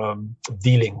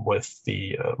dealing with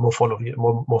the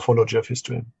morphology of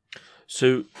history.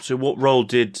 So what role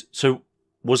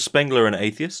was Spengler an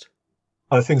atheist?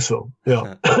 I think so,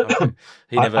 yeah. Okay.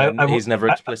 He's never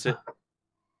explicit?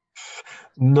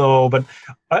 No, but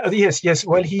yes.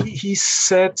 Well, he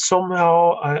said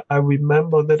somehow, I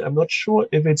remember that. I'm not sure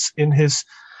if it's in his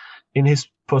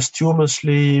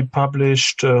posthumously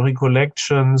published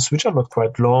recollections, which are not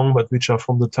quite long, but which are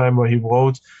from the time where he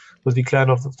wrote The Decline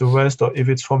of the West, or if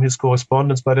it's from his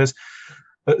correspondence. But there's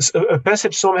a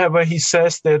passage somewhere where he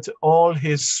says that all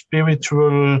his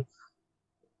spiritual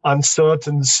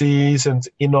uncertainties and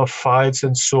inner fights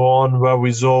and so on were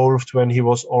resolved when he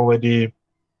was already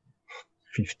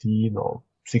 15 or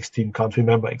 16, can't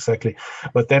remember exactly.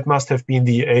 But that must have been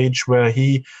the age where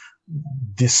he,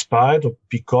 despite or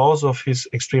because of his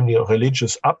extremely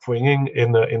religious upbringing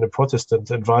in a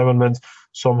Protestant environment,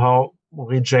 somehow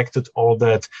rejected all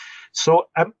that. So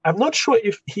I'm not sure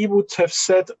if he would have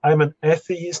said, I'm an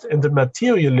atheist and a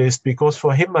materialist, because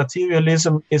for him,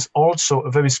 materialism is also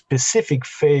a very specific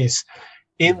phase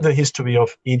in the history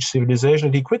of each civilization.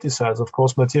 And he criticized, of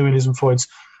course, materialism for its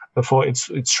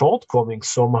shortcomings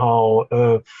somehow.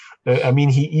 I mean,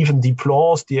 he even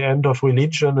deplores the end of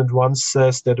religion, and once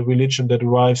says that a religion that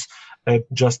arrives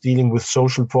at just dealing with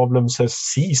social problems has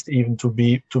ceased even to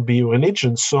be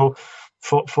religion. So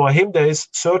for him, there is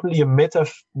certainly a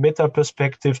meta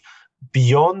perspective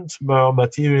beyond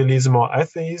materialism or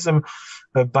atheism.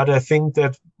 But I think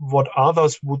that what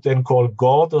others would then call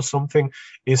God or something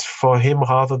is for him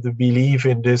rather the belief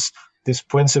in this this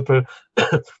principle,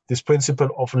 this principle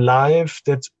of life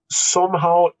that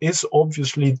somehow is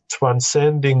obviously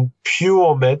transcending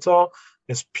pure matter,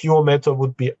 as pure matter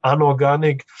would be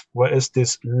unorganic, whereas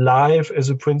this life as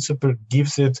a principle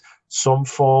gives it some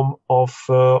form of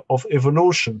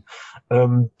evolution.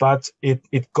 But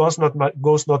it goes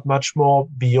not much more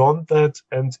beyond that,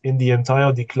 and in the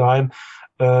entire decline,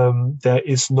 there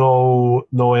is no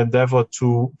endeavor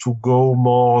to go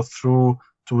more through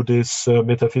to these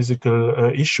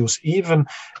metaphysical issues. Even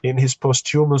in his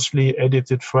posthumously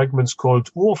edited fragments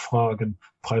called Urfragen,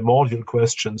 primordial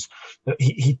questions,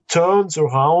 he turns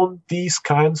around these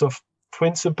kinds of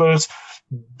principles,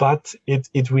 but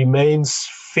it remains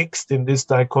fixed in this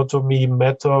dichotomy,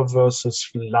 matter versus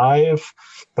life.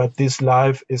 But this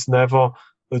life is never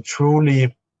a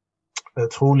truly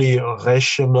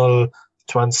rational,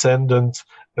 transcendent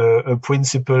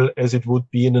principle as it would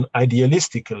be in an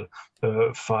idealistical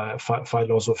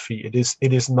philosophy.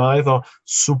 It is neither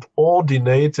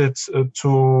subordinated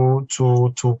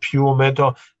to pure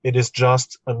matter. It is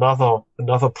just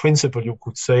another principle, you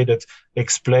could say, that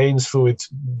explains through its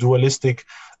dualistic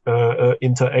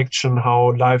interaction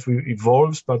how life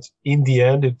evolves, but in the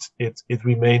end it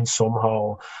remains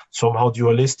somehow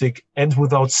dualistic and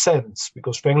without sense,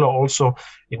 because Spengler also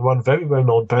in one very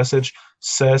well-known passage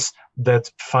says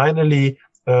that finally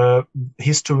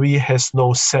history has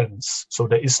no sense. So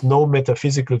there is no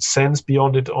metaphysical sense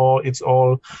beyond it all.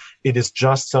 It is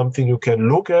just something you can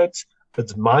look at,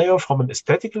 admire from an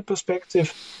aesthetical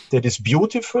perspective, that is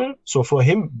beautiful. So for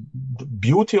him, the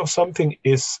beauty of something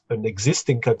is an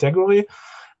existing category,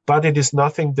 but it is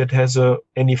nothing that has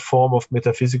any form of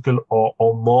metaphysical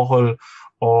or moral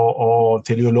or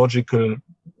teleological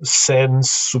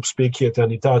sense, sub specie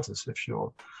eternitatis, if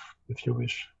you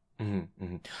wish. Mm-hmm,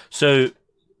 mm-hmm. So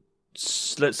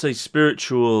let's say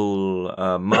spiritual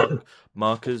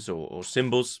markers or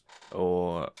symbols,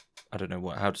 or I don't know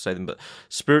how to say them, but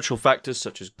spiritual factors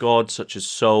such as God, such as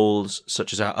souls,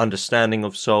 such as our understanding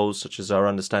of souls, such as our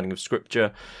understanding of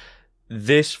scripture.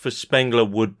 This, for Spengler,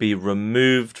 would be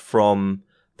removed from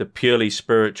the purely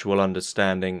spiritual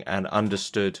understanding and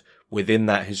understood within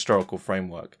that historical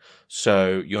framework.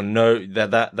 So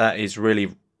that is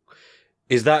really...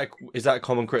 Is that a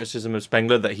common criticism of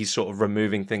Spengler, that he's sort of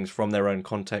removing things from their own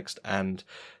context and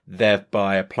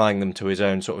thereby applying them to his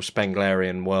own sort of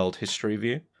Spenglerian world history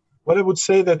view? Well, I would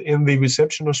say that in the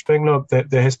reception of Spengler,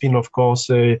 there has been, of course,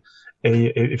 a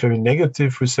very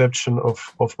negative reception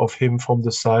of him from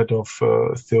the side of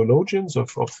theologians,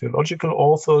 of theological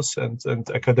authors and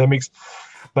academics,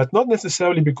 but not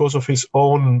necessarily because of his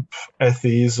own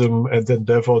atheism and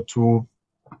endeavor to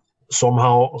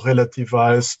somehow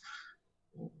relativize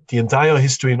the entire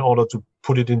history in order to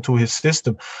put it into his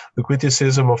system. The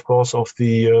criticism, of course, of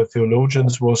the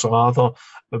theologians was rather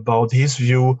about his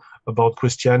view about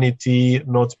Christianity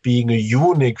not being a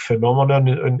unique phenomenon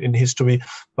in history,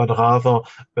 but rather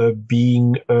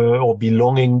being or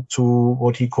belonging to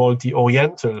what he called the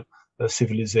Oriental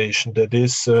civilization. That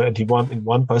is, and he in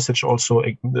one passage also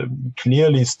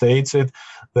clearly states it,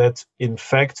 that in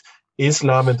fact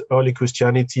Islam and early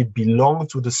Christianity belong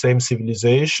to the same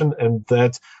civilization, and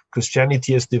that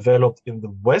Christianity has developed in the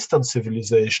Western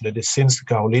civilization, that is since the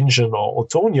Carolingian or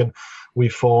Ottonian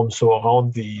reform, so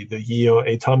around the year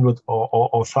 800 or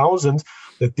 1000,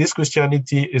 that this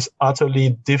Christianity is utterly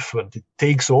different. It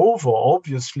takes over,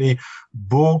 obviously,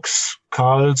 books,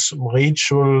 cults,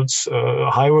 rituals,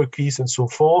 hierarchies, and so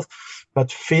forth,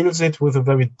 but fills it with a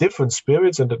very different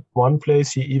spirit. And at one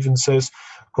place he even says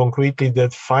concretely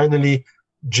that finally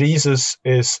Jesus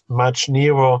is much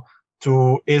nearer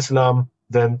to Islam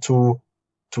than to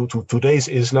today's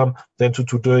Islam than to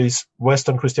today's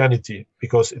Western Christianity,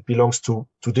 because it belongs to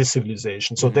this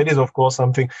civilization. So that is, of course,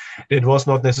 something that was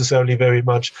not necessarily very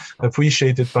much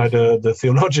appreciated by the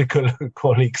theological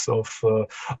colleagues of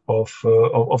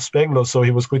Spengler. So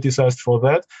he was criticized for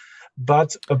that.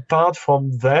 But apart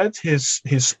from that, his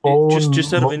own...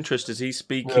 Just out of interest, is he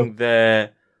speaking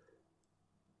there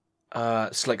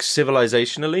it's like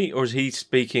civilizationally, or is he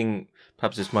speaking,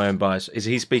 perhaps it's my own bias, is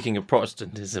he speaking of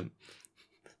Protestantism?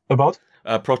 About?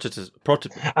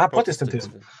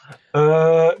 Protestantism.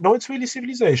 No, it's really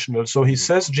civilizational. So he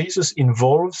says Jesus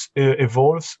evolves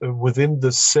within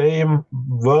the same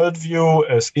worldview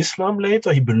as Islam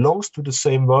later. He belongs to the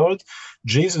same world.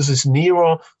 Jesus is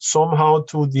nearer somehow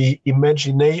to the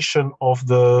imagination of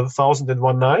the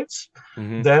 1001 Nights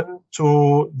than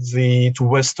to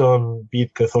Western, be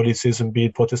it Catholicism, be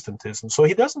it Protestantism. So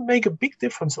he doesn't make a big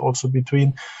difference also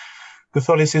between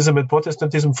Catholicism and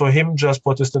Protestantism. For him, just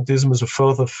Protestantism is a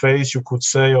further phase, you could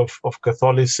say, of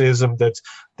Catholicism that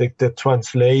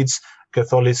translates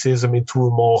Catholicism into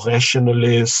a more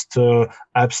rationalist,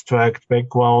 abstract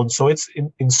background. So it's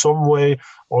in some way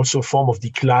also a form of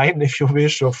decline, if you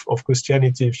wish, of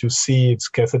Christianity. If you see its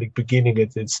Catholic beginning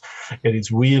at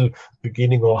its real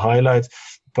beginning or highlight.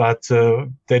 But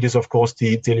that is, of course,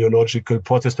 the teleological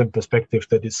Protestant perspective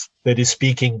that is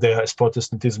speaking there, as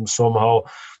Protestantism somehow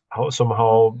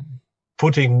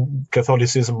putting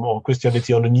Catholicism or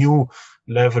Christianity on a new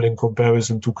level in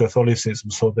comparison to Catholicism.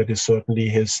 So that is certainly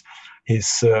his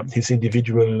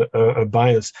individual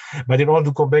bias. But in order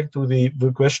to come back to the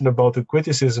question about the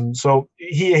criticism, so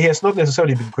he has not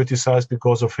necessarily been criticized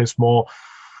because of his more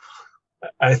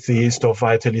atheist or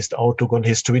vitalist outlook on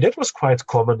history. That was quite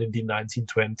common in the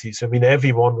 1920s. I mean,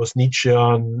 everyone was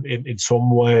Nietzschean in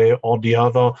some way or the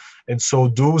other. And so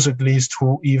those, at least,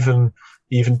 who even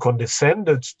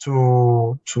condescended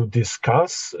to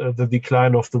discuss the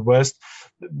decline of the West,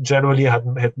 generally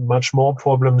had much more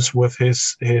problems with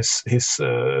his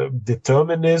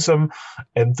determinism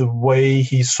and the way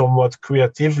he somewhat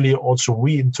creatively also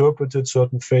reinterpreted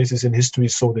certain phases in history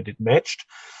so that it matched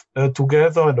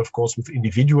together, and of course with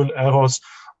individual errors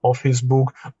of his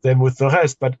book than with the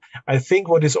rest. But I think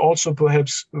what is also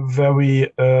perhaps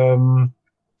very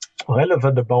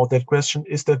relevant about that question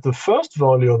is that the first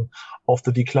volume of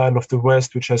The Decline of the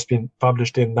West, which has been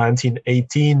published in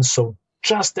 1918, so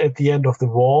just at the end of the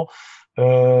war,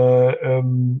 a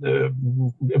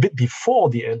bit before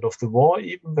the end of the war,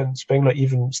 even when Spengler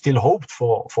even still hoped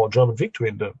for German victory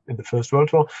in the First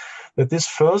World War, that this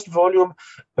first volume,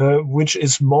 which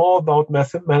is more about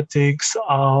mathematics,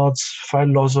 arts,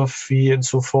 philosophy, and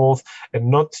so forth, and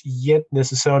not yet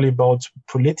necessarily about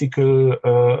political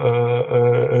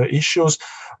issues,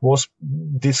 was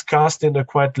discussed in a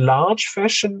quite large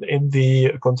fashion in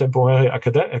the contemporary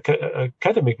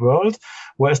academic world,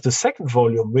 whereas the second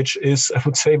volume, which is, I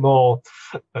would say,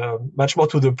 much more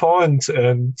to the point,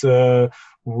 and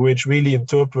which really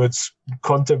interprets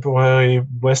contemporary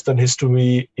Western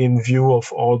history in view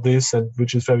of all this, and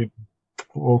which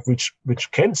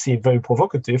can seem very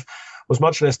provocative, was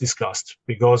much less discussed,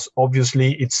 because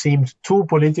obviously it seemed too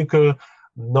political,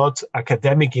 not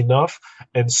academic enough.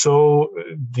 And so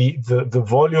the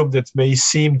volume that may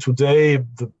seem today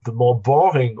the more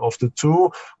boring of the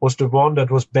two was the one that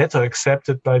was better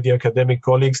accepted by the academic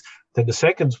colleagues than the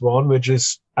second one, which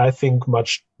is, I think,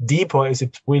 much deeper as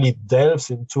it really delves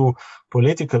into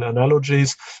political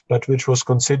analogies, but which was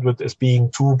considered as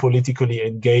being too politically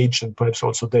engaged and perhaps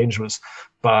also dangerous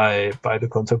by the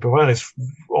contemporaries.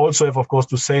 Also have, of course,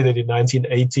 to say that in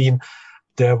 1918,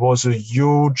 there was a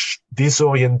huge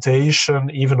disorientation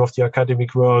even of the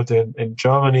academic world in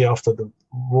Germany after the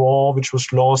war, which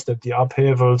was lost, and the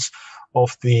upheavals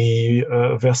of the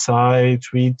Versailles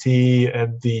Treaty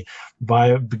and the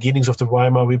beginnings of the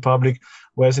Weimar Republic.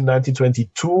 Whereas in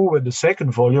 1922, when the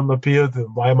second volume appeared, the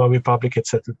Weimar Republic had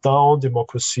settled down,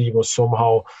 democracy was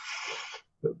somehow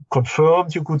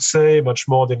confirmed, you could say, much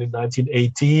more than in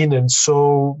 1918. And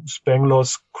so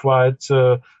Spengler's quite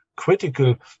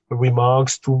critical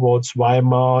remarks towards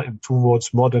Weimar and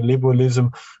towards modern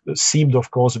liberalism seemed,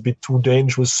 of course, a bit too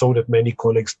dangerous, so that many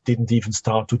colleagues didn't even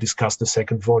start to discuss the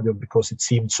second volume, because it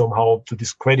seemed somehow to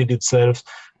discredit itself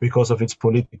because of its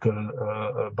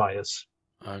political bias.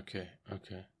 Okay.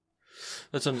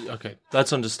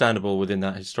 That's understandable within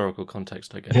that historical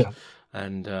context, I guess. Yeah.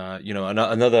 And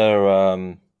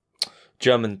another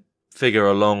German figure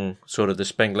along sort of the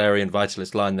Spenglerian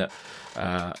vitalist line that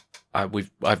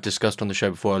I've discussed on the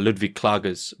show before, Ludwig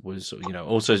Klages, was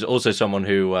also someone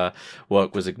who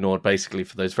work was ignored basically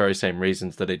for those very same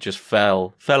reasons, that it just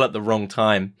fell at the wrong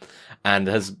time, and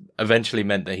has eventually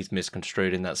meant that he's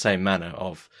misconstrued in that same manner,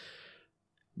 of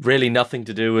really nothing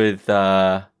to do with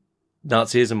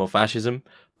Nazism or fascism,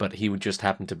 but he would just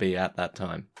happen to be at that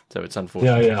time. So it's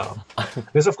unfortunate. Yeah.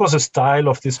 There's, of course, a style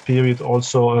of this period,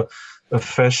 also a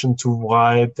fashion to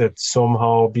write that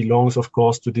somehow belongs, of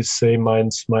course, to this same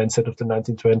mindset of the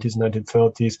 1920s,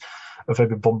 1930s, a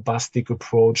very bombastic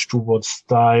approach towards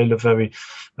style, a very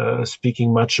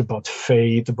speaking much about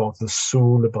fate, about the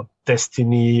soul, about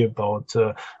destiny, about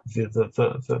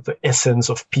the essence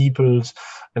of peoples,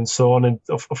 and so on. And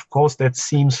of course, that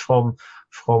seems from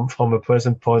a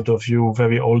present point of view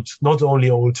very old, not only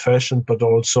old-fashioned, but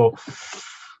also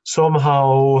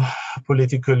somehow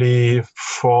politically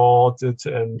frauded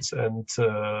and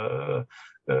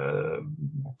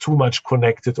too much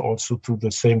connected also to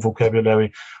the same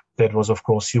vocabulary that was, of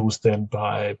course, used then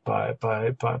by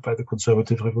the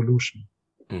conservative revolution.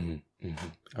 Mm-hmm.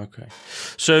 Okay.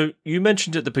 So you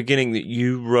mentioned at the beginning that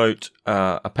you wrote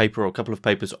a paper or a couple of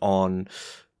papers on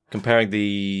comparing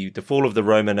the fall of the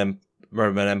Roman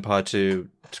Empire to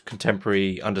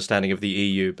contemporary understanding of the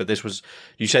EU. But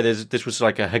you say this was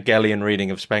like a Hegelian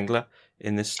reading of Spengler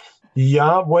in this.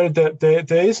 Yeah, well, there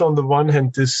is on the one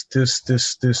hand this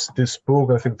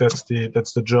book. I think that's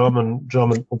the German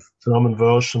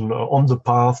version, On the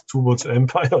Path Towards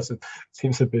Empires. It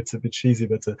seems a bit cheesy,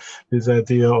 but this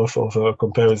idea of a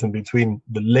comparison between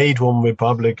the late Roman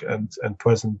Republic and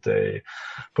present day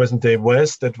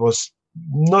West, that was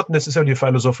not necessarily a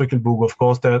philosophical book. Of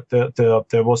course, there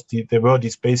were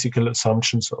these basic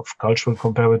assumptions of cultural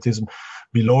comparatism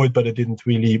below it, but I didn't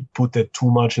really put that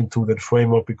too much into that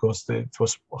framework, because it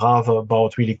was rather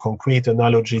about really concrete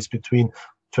analogies between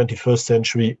 21st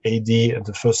century AD and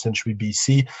the 1st century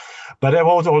BC. But I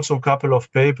wrote also a couple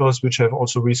of papers which have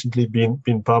also recently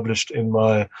been published in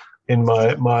my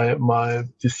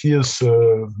this year's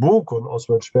book on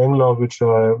Oswald Spengler, which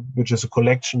is a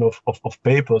collection of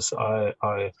papers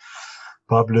I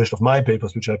published, of my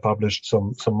papers, which I published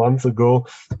some months ago.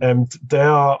 And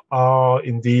there are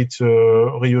indeed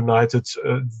reunited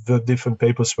the different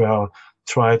papers where I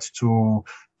tried to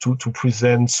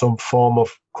present some form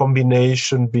of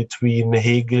combination between a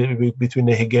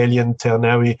Hegelian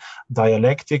ternary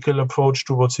dialectical approach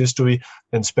towards history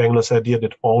and Spengler's idea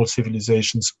that all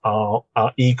civilizations are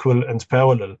equal and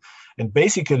parallel. And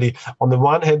basically, on the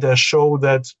one hand, I show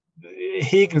that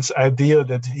Hegel's idea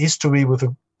that history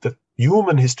that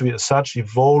human history as such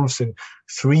evolves in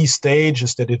three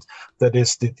stages, that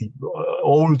is the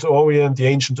old Orient, the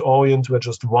ancient Orient, where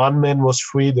just one man was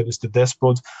free, that is the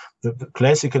despot, the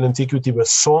classical antiquity where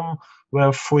some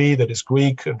were free, that is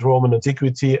Greek and Roman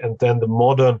antiquity, and then the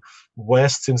modern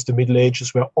West since the Middle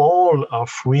Ages where all are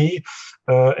free,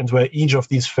 and where each of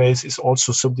these phases is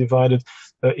also subdivided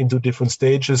into different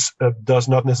stages, does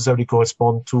not necessarily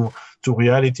correspond to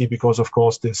reality, because of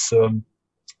course this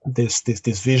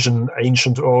vision,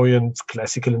 ancient Orient,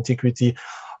 classical antiquity,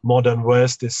 modern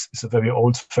West, is a very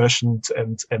old-fashioned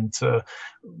and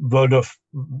world of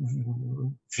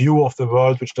view of the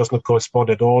world, which does not correspond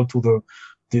at all to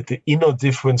the inner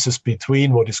differences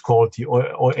between what is called the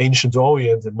ancient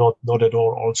Orient, and not at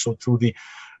all also to the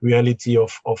reality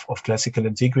of classical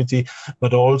antiquity,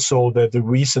 but also that the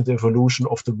recent evolution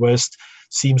of the West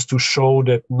seems to show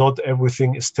that not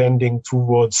everything is tending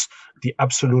towards the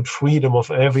absolute freedom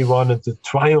of everyone and the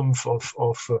triumph of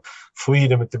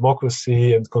freedom and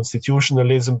democracy and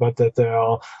constitutionalism, but that there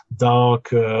are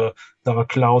dark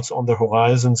clouds on the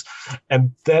horizons.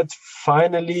 And that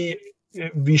finally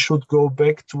we should go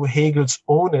back to Hegel's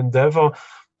own endeavor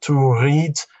to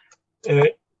read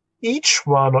each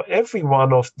one or every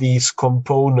one of these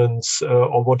components,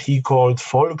 or what he called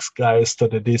Volksgeister,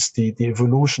 that is the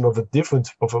evolution of a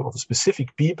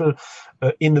specific people,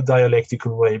 in a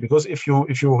dialectical way. Because if you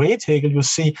read Hegel, you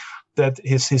see that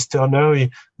his ternary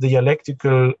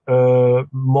dialectical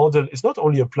model is not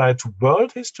only applied to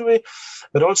world history,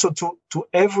 but also to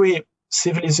every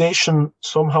civilization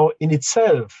somehow in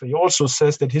itself. He also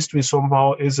says that history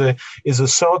somehow is a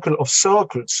circle of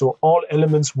circles. So all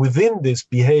elements within this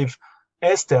behave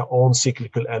as their own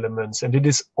cyclical elements. And it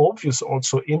is obvious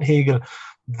also in Hegel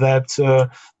that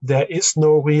there is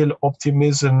no real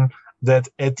optimism that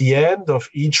at the end of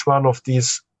each one of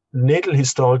these little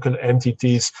historical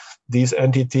entities, these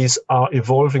entities are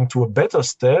evolving to a better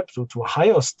step, to a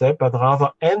higher step, but rather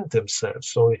end themselves.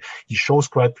 So he shows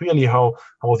quite clearly how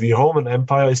the Roman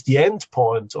Empire is the end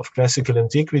point of classical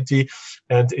antiquity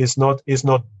and is not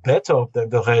better than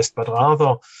the rest, but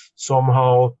rather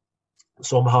somehow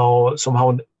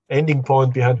an ending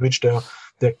point behind which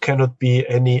there cannot be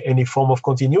any form of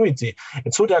continuity.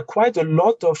 And so there are quite a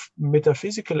lot of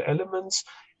metaphysical elements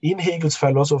in Hegel's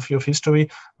philosophy of history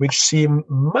which seem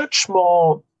much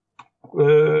more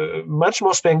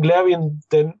Spenglerian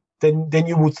than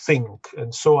you would think.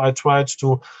 And so I tried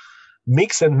to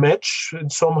mix and match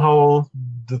and somehow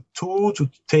the two to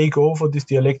take over this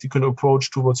dialectical approach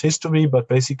towards history, but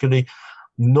basically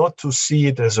not to see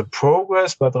it as a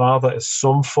progress, but rather as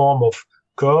some form of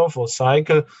curve or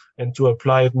cycle, and to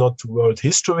apply it not to world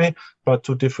history, but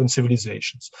to different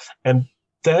civilizations. And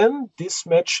then this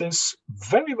matches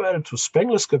very well to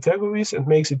Spengler's categories and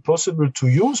makes it possible to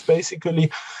use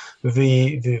basically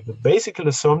the basic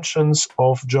assumptions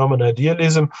of German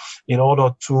idealism in order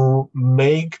to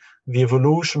make the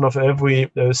evolution of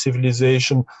every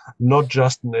civilization not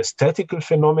just an aesthetical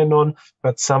phenomenon,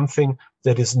 but something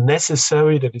that is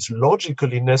necessary, that is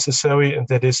logically necessary, and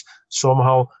that is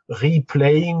somehow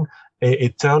replaying a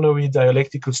ternary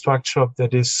dialectical structure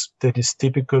that is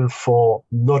typical for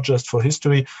not just for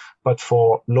history, but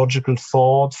for logical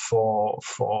thought, for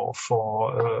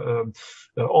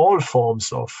all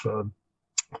forms of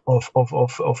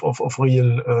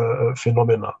real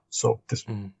phenomena. So this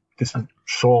in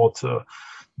short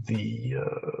the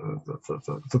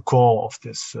core of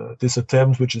this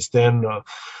attempt, which is then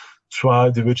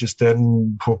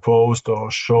proposed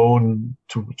or shown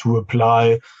to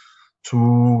apply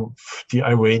to the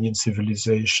Iranian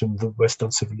civilization, the Western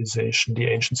civilization, the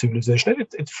ancient civilization. And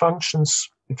it functions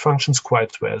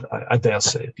quite well, I dare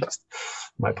say, at least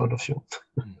my point of view.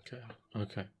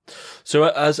 Okay. So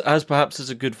as perhaps as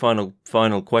a good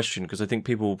final question, because I think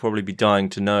people will probably be dying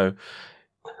to know,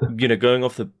 going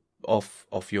off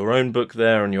your own book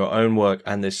there and your own work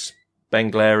and this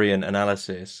Spenglerian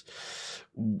analysis,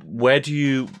 where do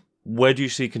you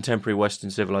see contemporary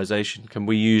Western civilization? Can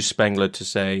we use Spengler to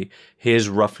say, here's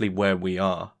roughly where we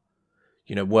are?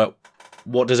 What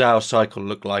does our cycle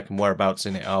look like, and whereabouts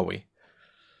in it are we?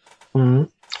 Mm-hmm.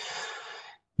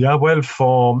 Yeah, well,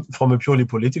 from a purely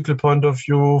political point of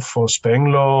view, for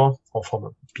Spengler, or from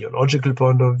a biological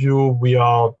point of view, we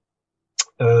are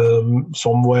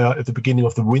somewhere at the beginning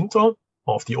of the winter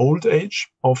of the old age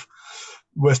of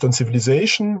Western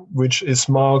civilization, which is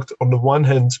marked on the one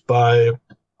hand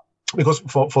because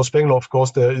for Spengler, of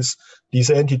course, these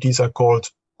entities are called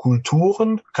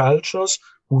Kulturen, cultures,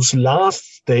 whose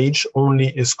last stage only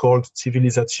is called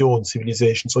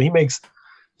civilization. So he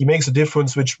makes a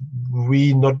difference which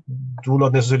we do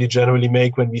not necessarily generally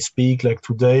make when we speak like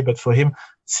today, but for him,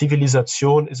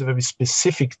 civilization is a very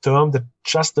specific term that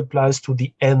just applies to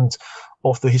the end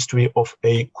of the history of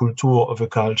a culture, of a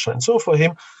culture. And so for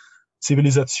him,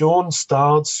 civilization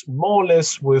starts more or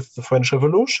less with the French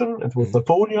Revolution and with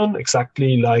Napoleon,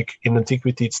 exactly like in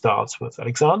antiquity it starts with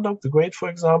Alexander the Great, for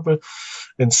example.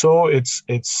 And so it's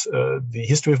the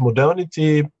history of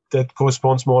modernity that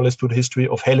corresponds more or less to the history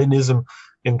of Hellenism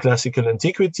in classical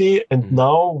antiquity. And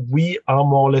now we are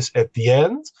more or less at the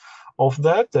end of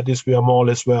that. That is, we are more or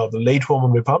less where the late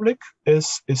Roman Republic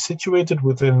is situated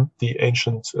within the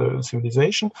ancient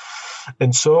civilization.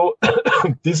 And so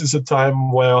this is a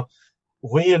time where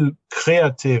real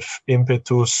creative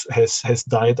impetus has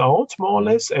died out, more or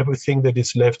less. Everything that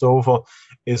is left over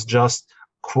is just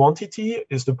quantity,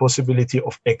 is the possibility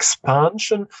of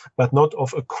expansion, but not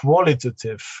of a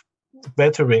qualitative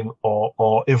bettering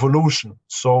or evolution.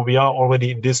 So we are already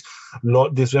in this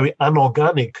very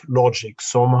unorganic logic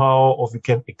somehow of we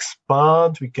can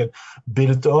expand, we can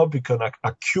build up, we can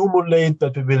accumulate,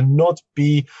 but we will not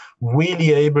be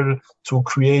really able to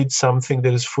create something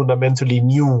that is fundamentally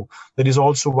new. That is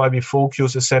also why we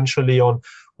focus essentially on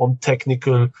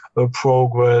technical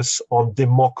progress, on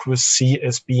democracy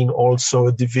as being also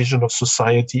a division of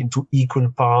society into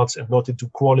equal parts and not into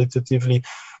qualitatively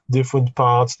different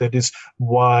parts. That is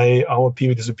why our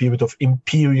period is a period of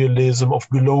imperialism, of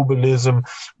globalism,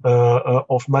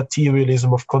 of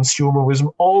materialism, of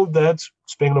consumerism. All that,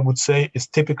 Spengler would say, is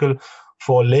typical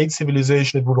for late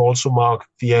civilization. It would also mark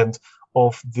the end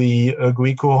of the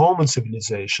Greco-Roman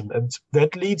civilization. And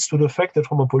that leads to the fact that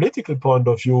from a political point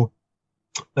of view,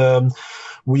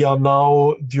 we are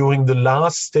now during the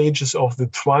last stages of the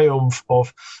triumph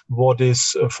of what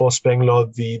is for Spengler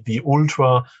the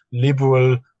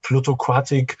ultra-liberal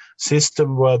plutocratic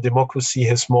system where democracy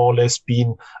has more or less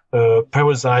been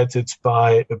parasited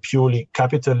by a purely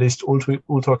capitalist,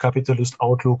 ultra-capitalist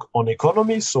outlook on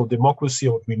economy. So democracy,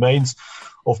 what remains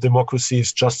of democracy,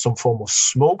 is just some form of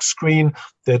smokescreen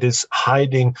that is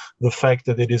hiding the fact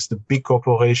that it is the big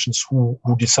corporations who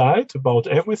decide about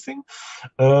everything,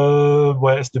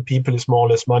 whereas the people is more or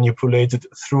less manipulated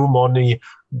through money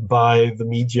by the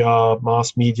media,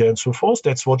 mass media, and so forth.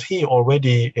 That's what he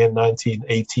already in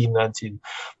 1918,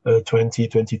 1920,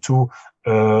 22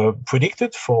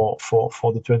 predicted for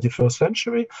the 21st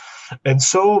century. And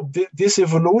so this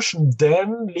evolution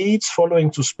then leads,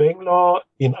 following to Spengler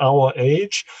in our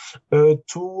age,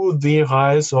 to the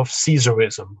rise of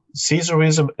Caesarism.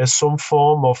 Caesarism as some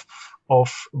form of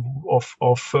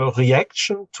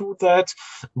reaction to that,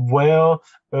 where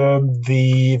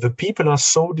the people are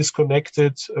so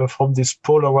disconnected from this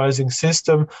polarizing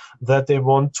system that they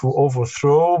want to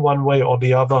overthrow one way or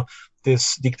the other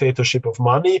this dictatorship of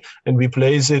money and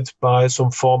replace it by some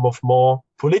form of more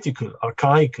political,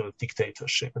 archaical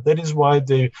dictatorship. And that is why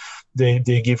they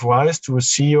give rise to a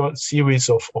series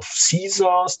of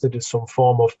Caesars, that is some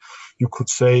form of, you could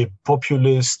say,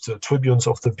 populist tribunes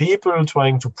of the people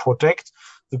trying to protect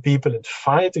the people and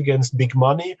fight against big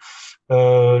money.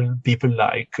 people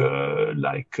like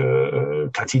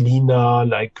Catilina,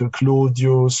 like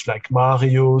Claudius, like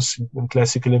Marius in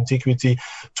classical antiquity.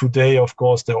 Today, of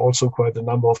course, there are also quite a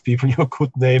number of people you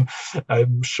could name.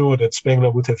 I'm sure that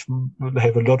Spengler would have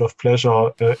a lot of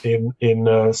pleasure in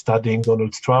studying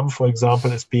Donald Trump, for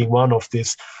example, as being one of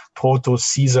these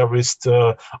proto-Caesarist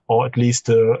or at least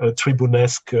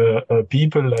tribunesque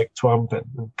people like Trump and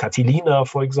Catilina,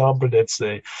 for example. That's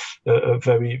a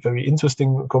very, very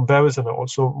interesting comparison. I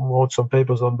also wrote some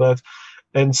papers on that.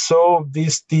 And so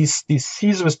these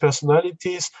Caesarist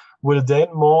personalities will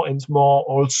then more and more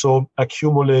also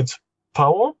accumulate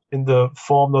power in the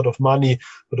form not of money,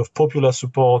 but of popular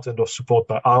support and of support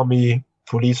by army,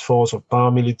 police force, or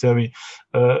paramilitary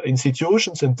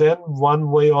institutions, and then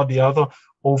one way or the other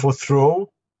overthrow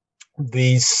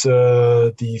these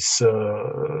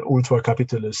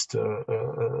ultra-capitalist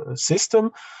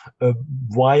system,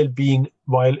 while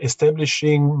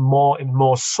establishing more and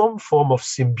more some form of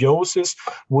symbiosis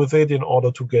with it in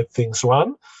order to get things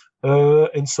run.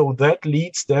 And so that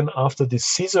leads then, after the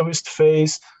Caesarist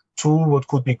phase, to what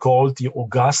could be called the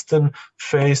Augustan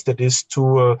phase, that is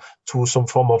to some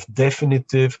form of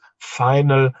definitive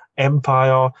final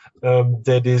empire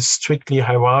that is strictly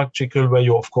hierarchical, where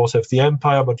you of course have the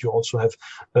empire, but you also have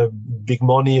big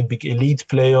money and big elite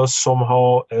players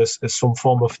somehow as some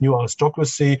form of new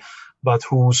aristocracy, but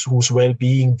whose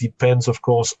well-being depends of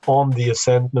course on the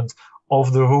ascendant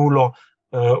of the ruler,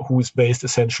 who is based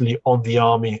essentially on the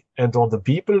army and on the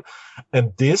people.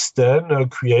 And this then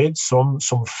creates some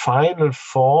final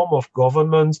form of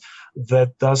government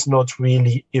that does not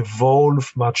really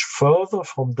evolve much further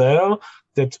from there,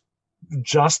 that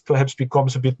just perhaps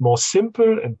becomes a bit more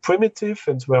simple and primitive,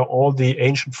 and where all the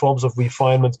ancient forms of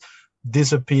refinement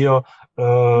disappear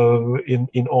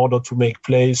in order to make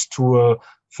place to a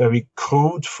very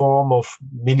crude form of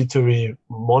military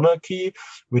monarchy,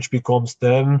 which becomes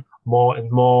then more and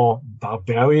more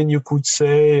barbarian, you could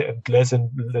say, and less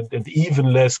and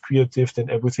even less creative than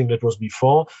everything that was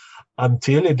before,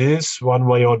 until it is, one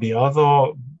way or the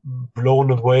other, blown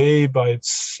away by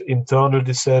its internal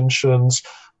dissensions,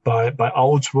 by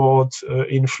outward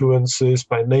influences,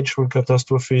 by natural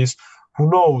catastrophes. Who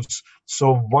knows?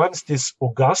 So once this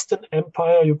Augustan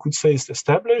empire, you could say, is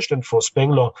established, and for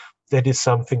Spengler, that is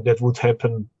something that would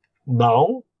happen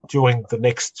now during the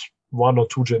next 1 or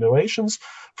 2 generations.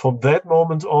 From that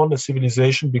moment on, a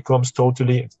civilization becomes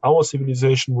our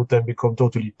civilization would then become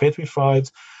totally petrified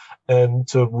and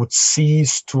would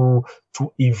cease to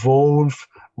evolve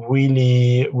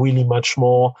really much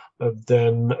more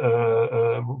than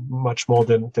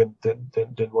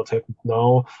what happened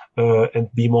now, and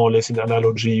be more or less in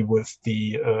analogy with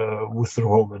the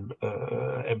Roman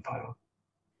Empire.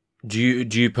 Do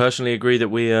you personally agree that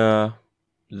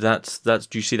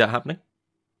do you see that happening?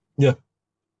 Yeah.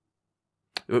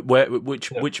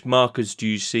 Which markers do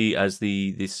you see as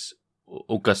this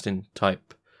Augustan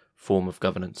type form of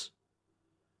governance?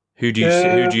 Who do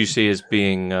you see as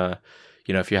being,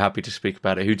 if you're happy to speak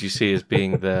about it, who do you see as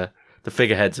being the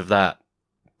figureheads of that?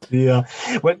 Yeah,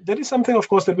 well, that is something, of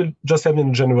course, that will just happen in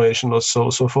a generation or so.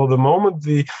 So for the moment,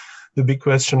 the big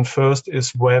question first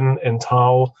is when and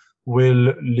how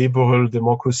will liberal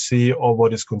democracy, or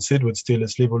what is considered still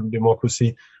as liberal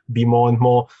democracy, be more and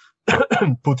more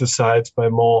put aside by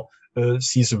more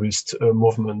Caesarist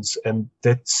movements. And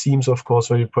that seems, of course,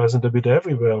 very present a bit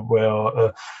everywhere,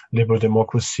 where liberal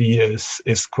democracy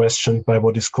is questioned by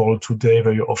what is called today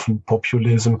very often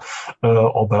populism,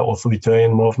 or by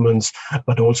authoritarian movements,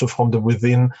 but also from the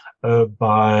within,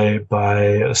 by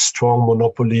strong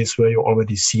monopolies, where you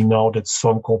already see now that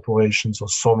some corporations or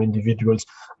some individuals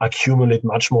accumulate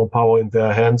much more power in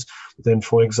their hands than,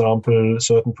 for example,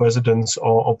 certain presidents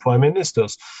or prime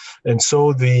ministers. And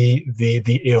so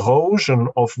the erosion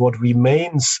of what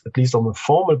remains, at least on a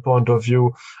formal point of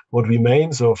view, what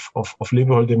remains of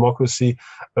liberal democracy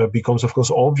becomes, of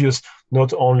course, obvious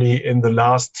not only in the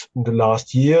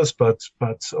last years, but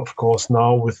of course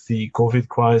now with the COVID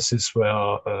crisis,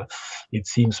 where it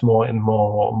seems more and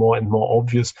more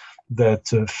obvious that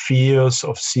fears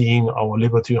of seeing our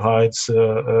liberty rights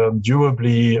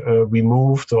durably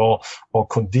removed or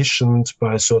conditioned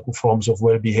by certain forms of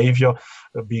well-behavior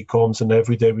becomes an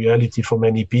everyday reality for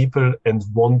many people, and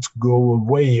won't go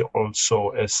away also,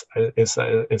 as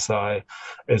I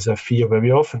fear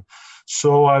very often.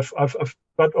 So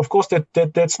but of course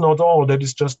that's not all. That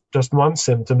is just one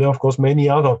symptom. There are of course many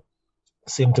other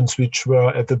symptoms which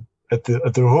were at at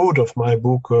the root of my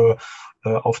book,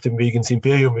 Auf dem Weg ins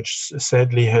Imperium, which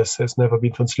sadly has never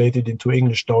been translated into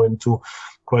English, now into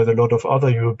quite a lot of other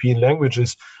European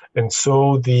languages. And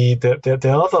so the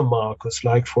other markers,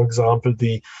 like, for example,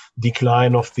 the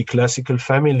decline of the classical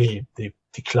family, the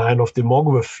decline of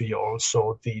demography,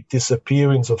 also the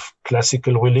disappearance of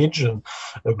classical religion,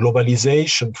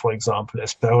 globalization, for example,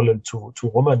 as parallel to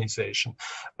Romanization.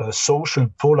 Social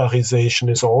polarization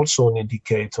is also an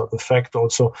indicator. The fact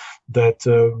also that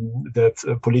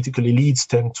political elites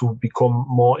tend to become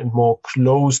more and more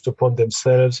closed upon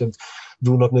themselves and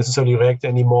do not necessarily react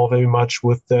anymore very much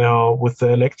with their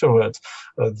electorate.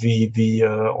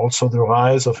 Also the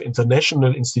rise of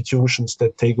international institutions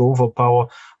that take over power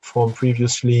from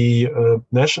previously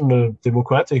national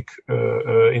democratic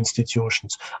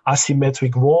institutions.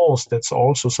 Asymmetric wars, that's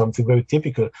also something very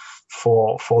typical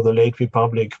for the late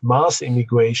Republic. Mass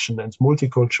immigration and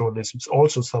multiculturalism is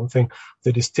also something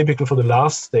that is typical for the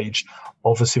last stage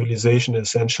of a civilization,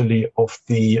 essentially of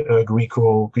the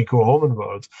Greco-Roman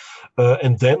world.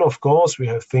 And then, of course, we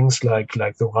have things like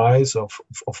the rise of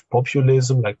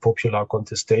populism, like popular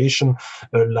contestation,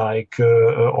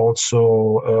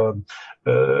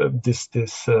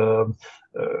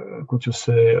 could you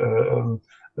say,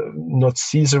 not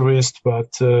Caesarist,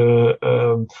 but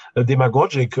a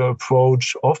demagogic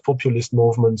approach of populist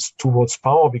movements towards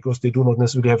power, because they do not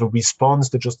necessarily have a response.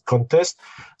 They just contest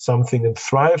something and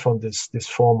thrive on this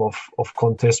form of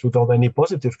contest without any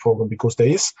positive program, because there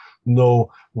is no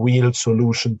real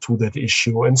solution to that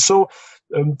issue. And so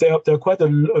there are quite a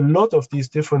lot of these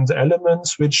different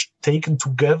elements which, taken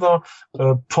together,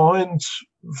 point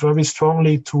very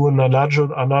strongly to an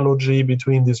analogy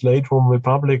between this late Roman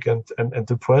Republic and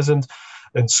the present.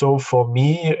 And so for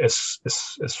me, as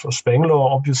for Spengler,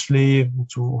 obviously,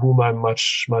 to whom I'm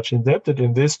much indebted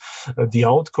in this, the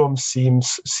outcome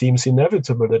seems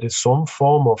inevitable. That is some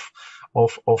form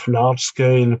of large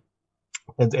scale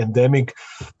and endemic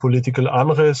political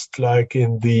unrest, like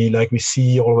we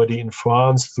see already in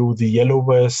France through the Yellow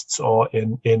Vests, or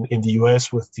in the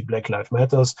US with the Black Lives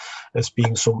Matters, as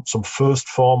being some first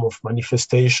form of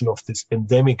manifestation of this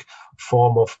endemic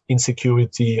form of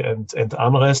insecurity and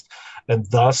unrest, and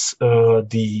thus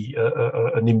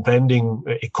an impending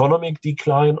economic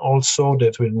decline also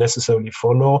that will necessarily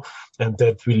follow, and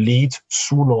that will lead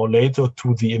sooner or later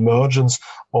to the emergence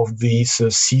of these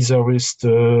Caesarist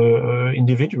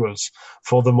individuals.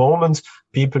 For the moment,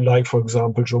 people like, for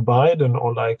example, Joe Biden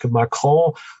or like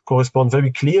Macron correspond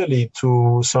very clearly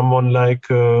to someone like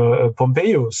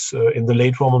Pompeius in the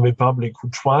late Roman Republic, who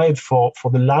tried for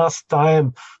the last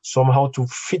time somehow to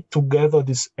fit together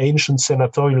this ancient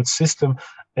senatorial system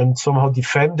and somehow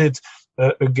defend it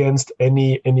against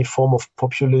any form of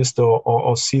populist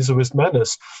or Caesarist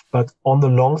menace. But on the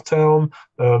long term,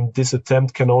 this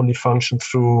attempt can only function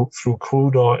through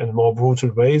cruder and more brutal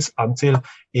ways, until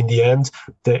in the end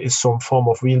there is some form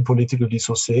of real political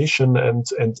dissociation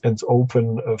and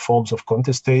open forms of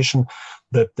contestation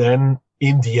that then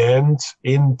in the end,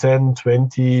 in 10,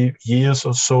 20 years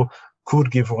or so,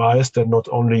 could give rise then not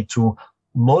only to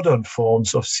modern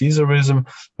forms of Caesarism,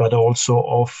 but also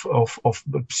of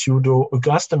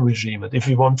pseudo-Augustan regime. And if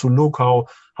we want to look how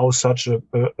such a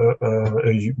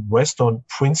Western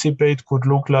principate could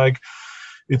look like,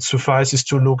 it suffices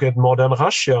to look at modern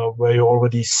Russia, where you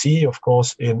already see, of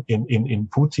course, in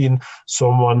Putin,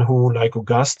 someone who, like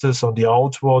Augustus on the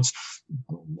outwards,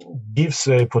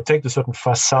 protect a certain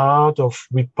facade of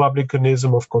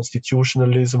republicanism, of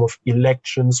constitutionalism, of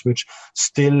elections, which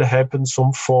still happen,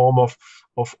 some form of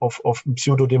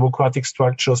pseudo-democratic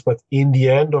structures. But in the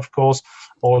end, of course,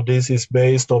 all this is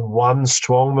based on one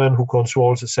strongman who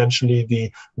controls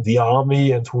essentially the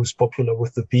army and who is popular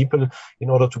with the people, in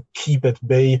order to keep at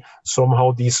bay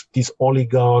somehow these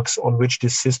oligarchs on which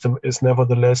this system is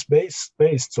nevertheless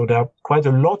based. So there are quite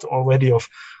a lot already of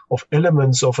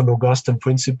elements of an Augustan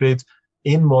principate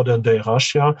in modern day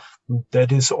Russia.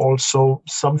 That is also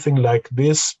something like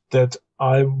this that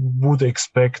I would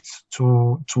expect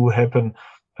to happen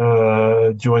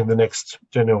during the next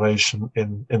generation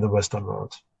in the Western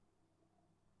world.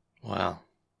 Wow.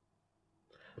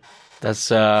 That's,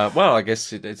 well, I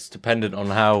guess it's dependent on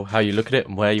how you look at it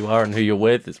and where you are and who you're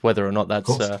with. It's whether or not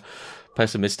that's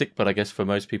pessimistic, but I guess for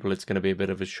most people it's going to be a bit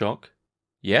of a shock.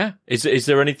 Yeah. Is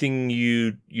there anything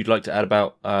you'd like to add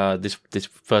about this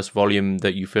first volume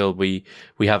that you feel we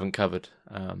haven't covered?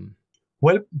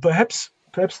 Well, perhaps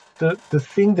the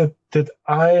thing that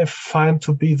I find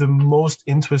to be the most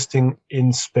interesting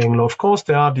in Spengler, of course,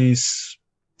 there are this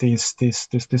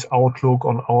outlook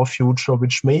on our future,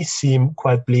 which may seem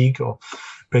quite bleak or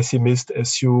pessimist,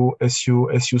 as you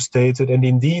stated, and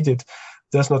indeed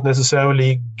does not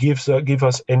necessarily give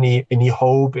us any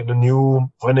hope in a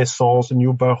new Renaissance, a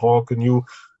new Baroque, a new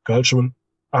cultural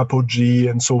apogee,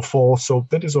 and so forth. So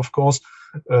that is, of course,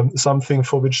 something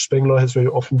for which Spengler has very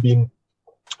often been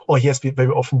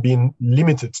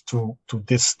limited to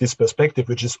this perspective,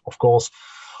 which is, of course,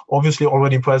 obviously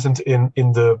already present in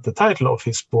the title of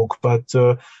his book. But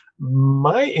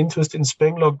my interest in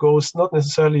Spengler goes not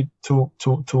necessarily to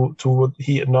what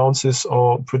he announces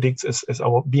or predicts as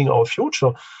being our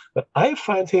future, but I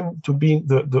find him to be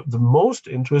the most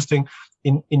interesting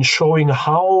in showing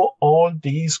how all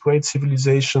these great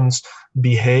civilizations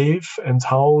behave and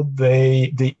how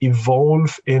they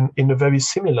evolve in a very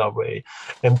similar way.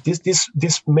 And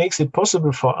this makes it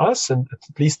possible for us, and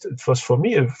at least it was for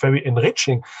me a very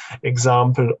enriching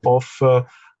example of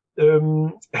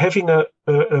having a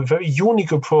very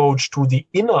unique approach to the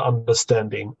inner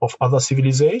understanding of other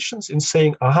civilizations, in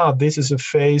saying, aha, this is a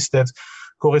phase that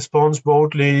corresponds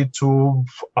broadly to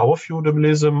our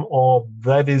feudalism, or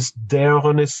that is their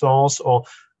Renaissance, or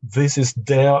this is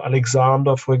their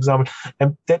Alexander, for example.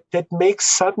 And that makes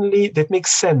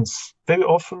sense. Very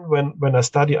often when I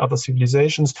study other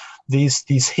civilizations,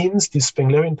 these hints, this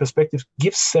Spenglerian perspective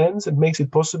gives sense and makes it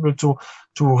possible to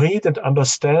read and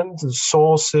understand the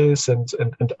sources and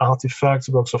artifacts,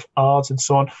 works of art and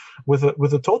so on with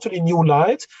a totally new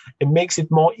light, and makes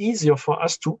it more easier for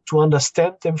us to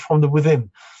understand them from the within.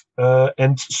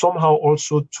 And somehow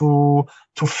also to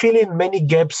fill in many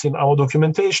gaps in our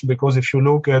documentation, because if you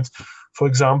look at, for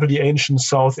example, the ancient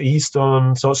South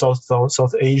Asian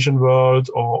world,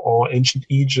 or ancient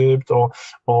Egypt, or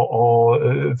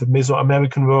the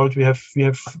Mesoamerican world, we have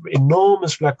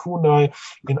enormous lacunae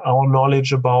in our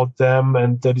knowledge about them,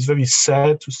 and that is very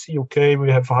sad to see. Okay,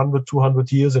 we have 100,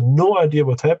 200 years and no idea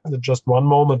what happened at just one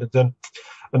moment, and then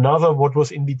another, what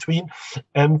was in between.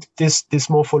 And this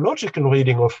morphological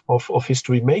reading of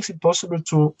history makes it possible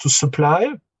to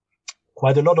supply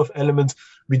quite a lot of elements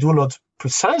we do not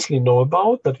precisely know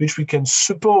about, but which we can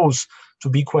suppose to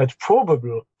be quite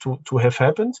probable to have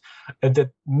happened. And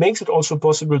that makes it also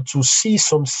possible to see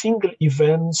some single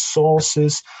events,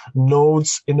 sources,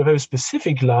 notes in a very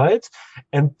specific light.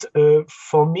 And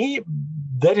for me,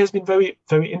 that has been very,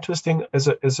 very interesting as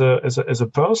a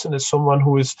person, as someone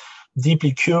who is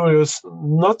deeply curious,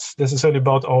 not necessarily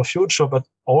about our future, but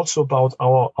also about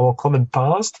our common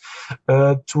past,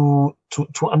 to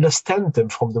understand them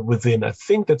from the within. I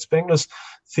think that Spengler's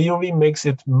theory makes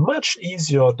it much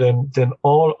easier than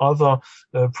all other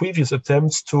previous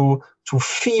attempts to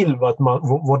feel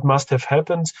what must have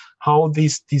happened, how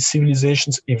these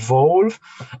civilizations evolve,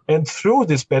 and through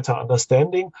this better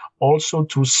understanding also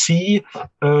to see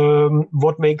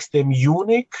what makes them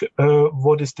unique,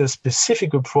 what is their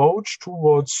specific approach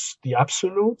towards the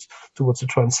absolute, towards the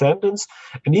transcendence.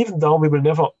 And even though we will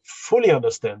never fully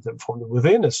understand them from the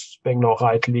within, as Spengler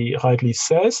rightly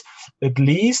says, at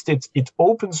least it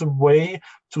opens a way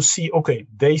to see, okay,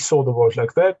 they saw the world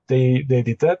like that, they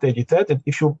did that, and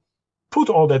if you put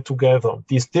all that together,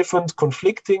 these different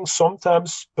conflicting,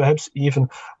 sometimes perhaps even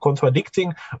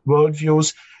contradicting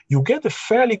worldviews, you get a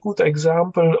fairly good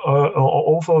example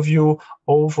or overview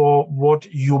over what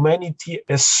humanity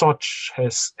as such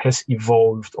has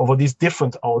evolved over these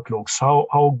different outlooks,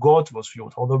 how God was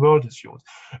viewed, how the world is viewed.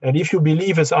 And if you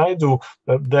believe, as I do,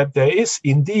 that there is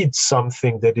indeed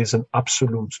something that is an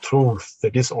absolute truth,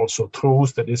 that is also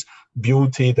truth, that is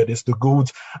beauty, that is the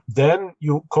good, then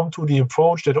you come to the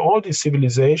approach that all these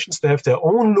civilizations, they have their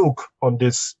own look on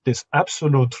this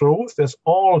absolute truth. There's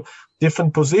all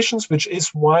different positions, which is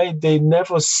why they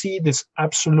never see this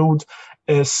absolute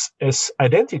as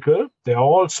identical. They are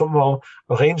all somehow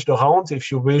arranged around,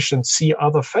 if you wish, and see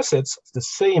other facets of the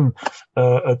same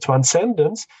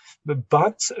transcendence.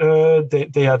 But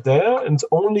they are there, and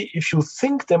only if you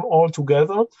think them all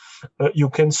together, you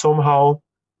can somehow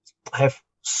have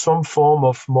some form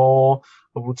of more,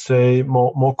 I would say,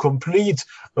 more complete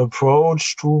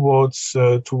approach towards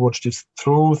this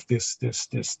truth,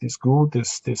 this good,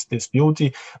 this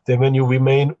beauty, than when you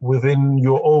remain within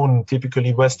your own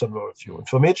typically Western worldview. And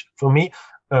for me,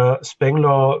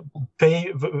 Spengler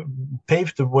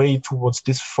paved the way towards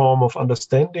this form of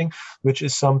understanding, which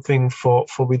is something for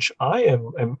which I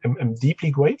am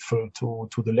deeply grateful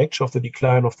to the lecture of the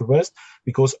decline of the West,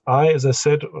 because I, as I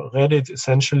said, read it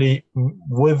essentially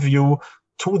with you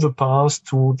to the past,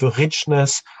 to the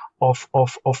richness of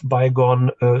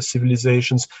bygone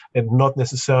civilizations, and not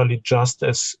necessarily just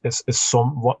as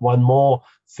one more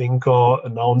thinker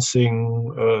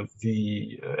announcing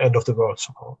the end of the world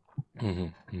somehow. Mm-hmm.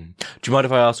 Mm-hmm. Do you mind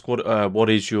if I ask what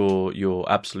is your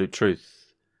absolute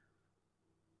truth?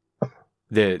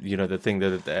 the thing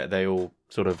that they all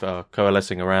sort of are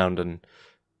coalescing around and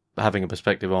having a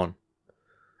perspective on?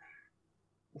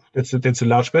 That's a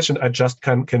large question. I just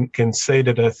can say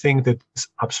that I think that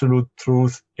absolute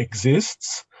truth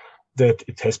exists, that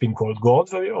it has been called God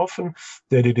very often,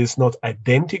 that it is not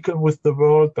identical with the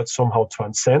world, but somehow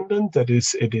transcendent. That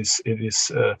is,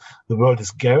 the world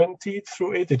is guaranteed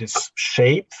through it. It is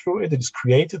shaped through it. It is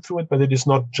created through it, but it is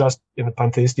not just in a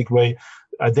pantheistic way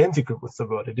identical with the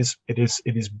world. It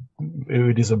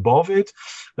is above it,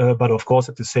 but of course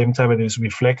at the same time it is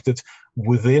reflected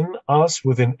within us,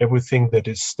 within everything that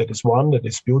is one, that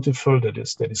is beautiful, that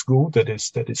is good, that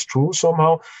is true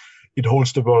somehow. It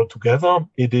holds the world together.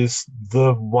 It is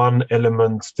the one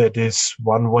element that is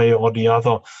one way or the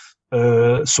other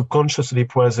subconsciously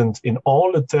present in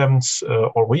all attempts,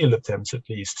 or real attempts at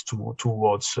least,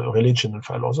 towards religion and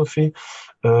philosophy.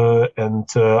 And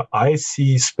I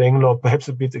see Spengler perhaps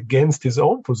a bit against his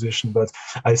own position, but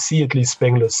I see at least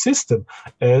Spengler's system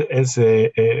as a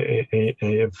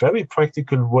very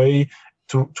practical way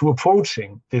to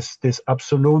approaching this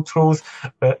absolute truth,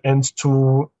 and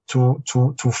to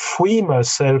free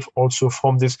myself also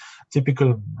from this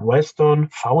typical Western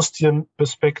Faustian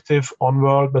perspective on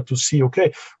world, but to see,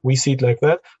 okay, we see it like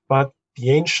that, but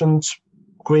the ancient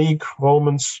Greek,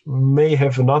 Romans may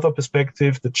have another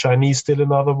perspective, the Chinese still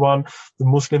another one, the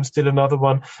Muslims still another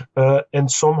one, and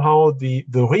somehow the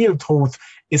real truth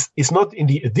is not in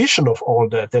the addition of all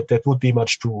that would be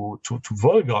much too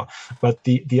vulgar, but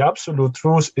the absolute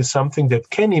truth is something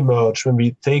that can emerge when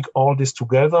we take all this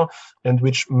together, and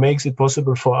which makes it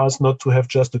possible for us not to have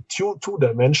just a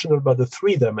two-dimensional, but a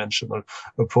three-dimensional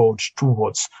approach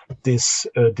towards this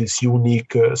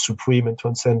unique, supreme and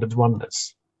transcendent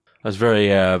oneness. That's very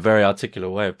very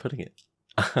articulate way of putting it.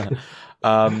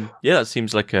 Yeah, that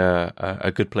seems like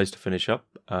a good place to finish up.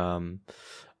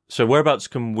 So whereabouts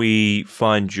can we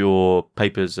find your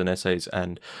papers and essays?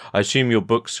 And I assume your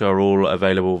books are all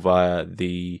available via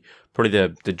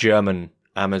probably the German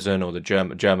Amazon or the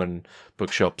German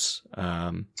bookshops.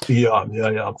 Yeah.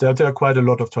 There are quite a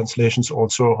lot of translations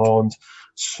also around.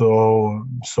 So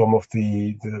some of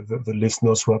the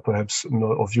listeners who are perhaps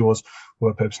of yours who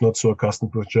are perhaps not so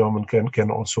accustomed with German can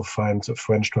also find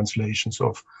French translations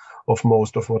of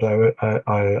most of what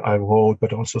I wrote,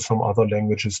 but also some other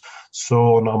languages.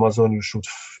 So on Amazon you should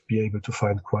be able to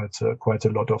find quite a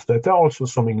lot of that. There are also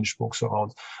some English books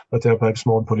around, but they're perhaps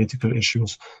more on political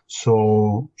issues.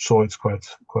 So it's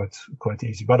quite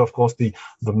easy. But of course the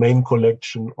main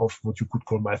collection of what you could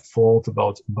call my thought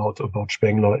about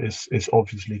Spengler is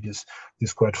obviously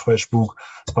this quite fresh book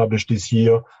published this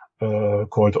year,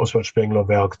 called Oswald Spengler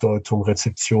Werk, Deutung,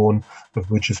 Rezeption,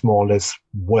 which is more or less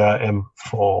where I am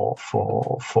for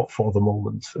the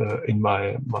moment in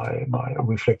my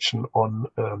reflection on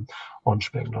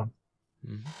Spengler.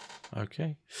 Mm-hmm.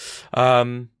 Okay.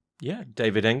 Yeah,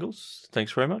 David Engels,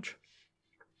 thanks very much.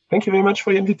 Thank you very much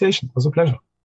for your invitation. It was a pleasure.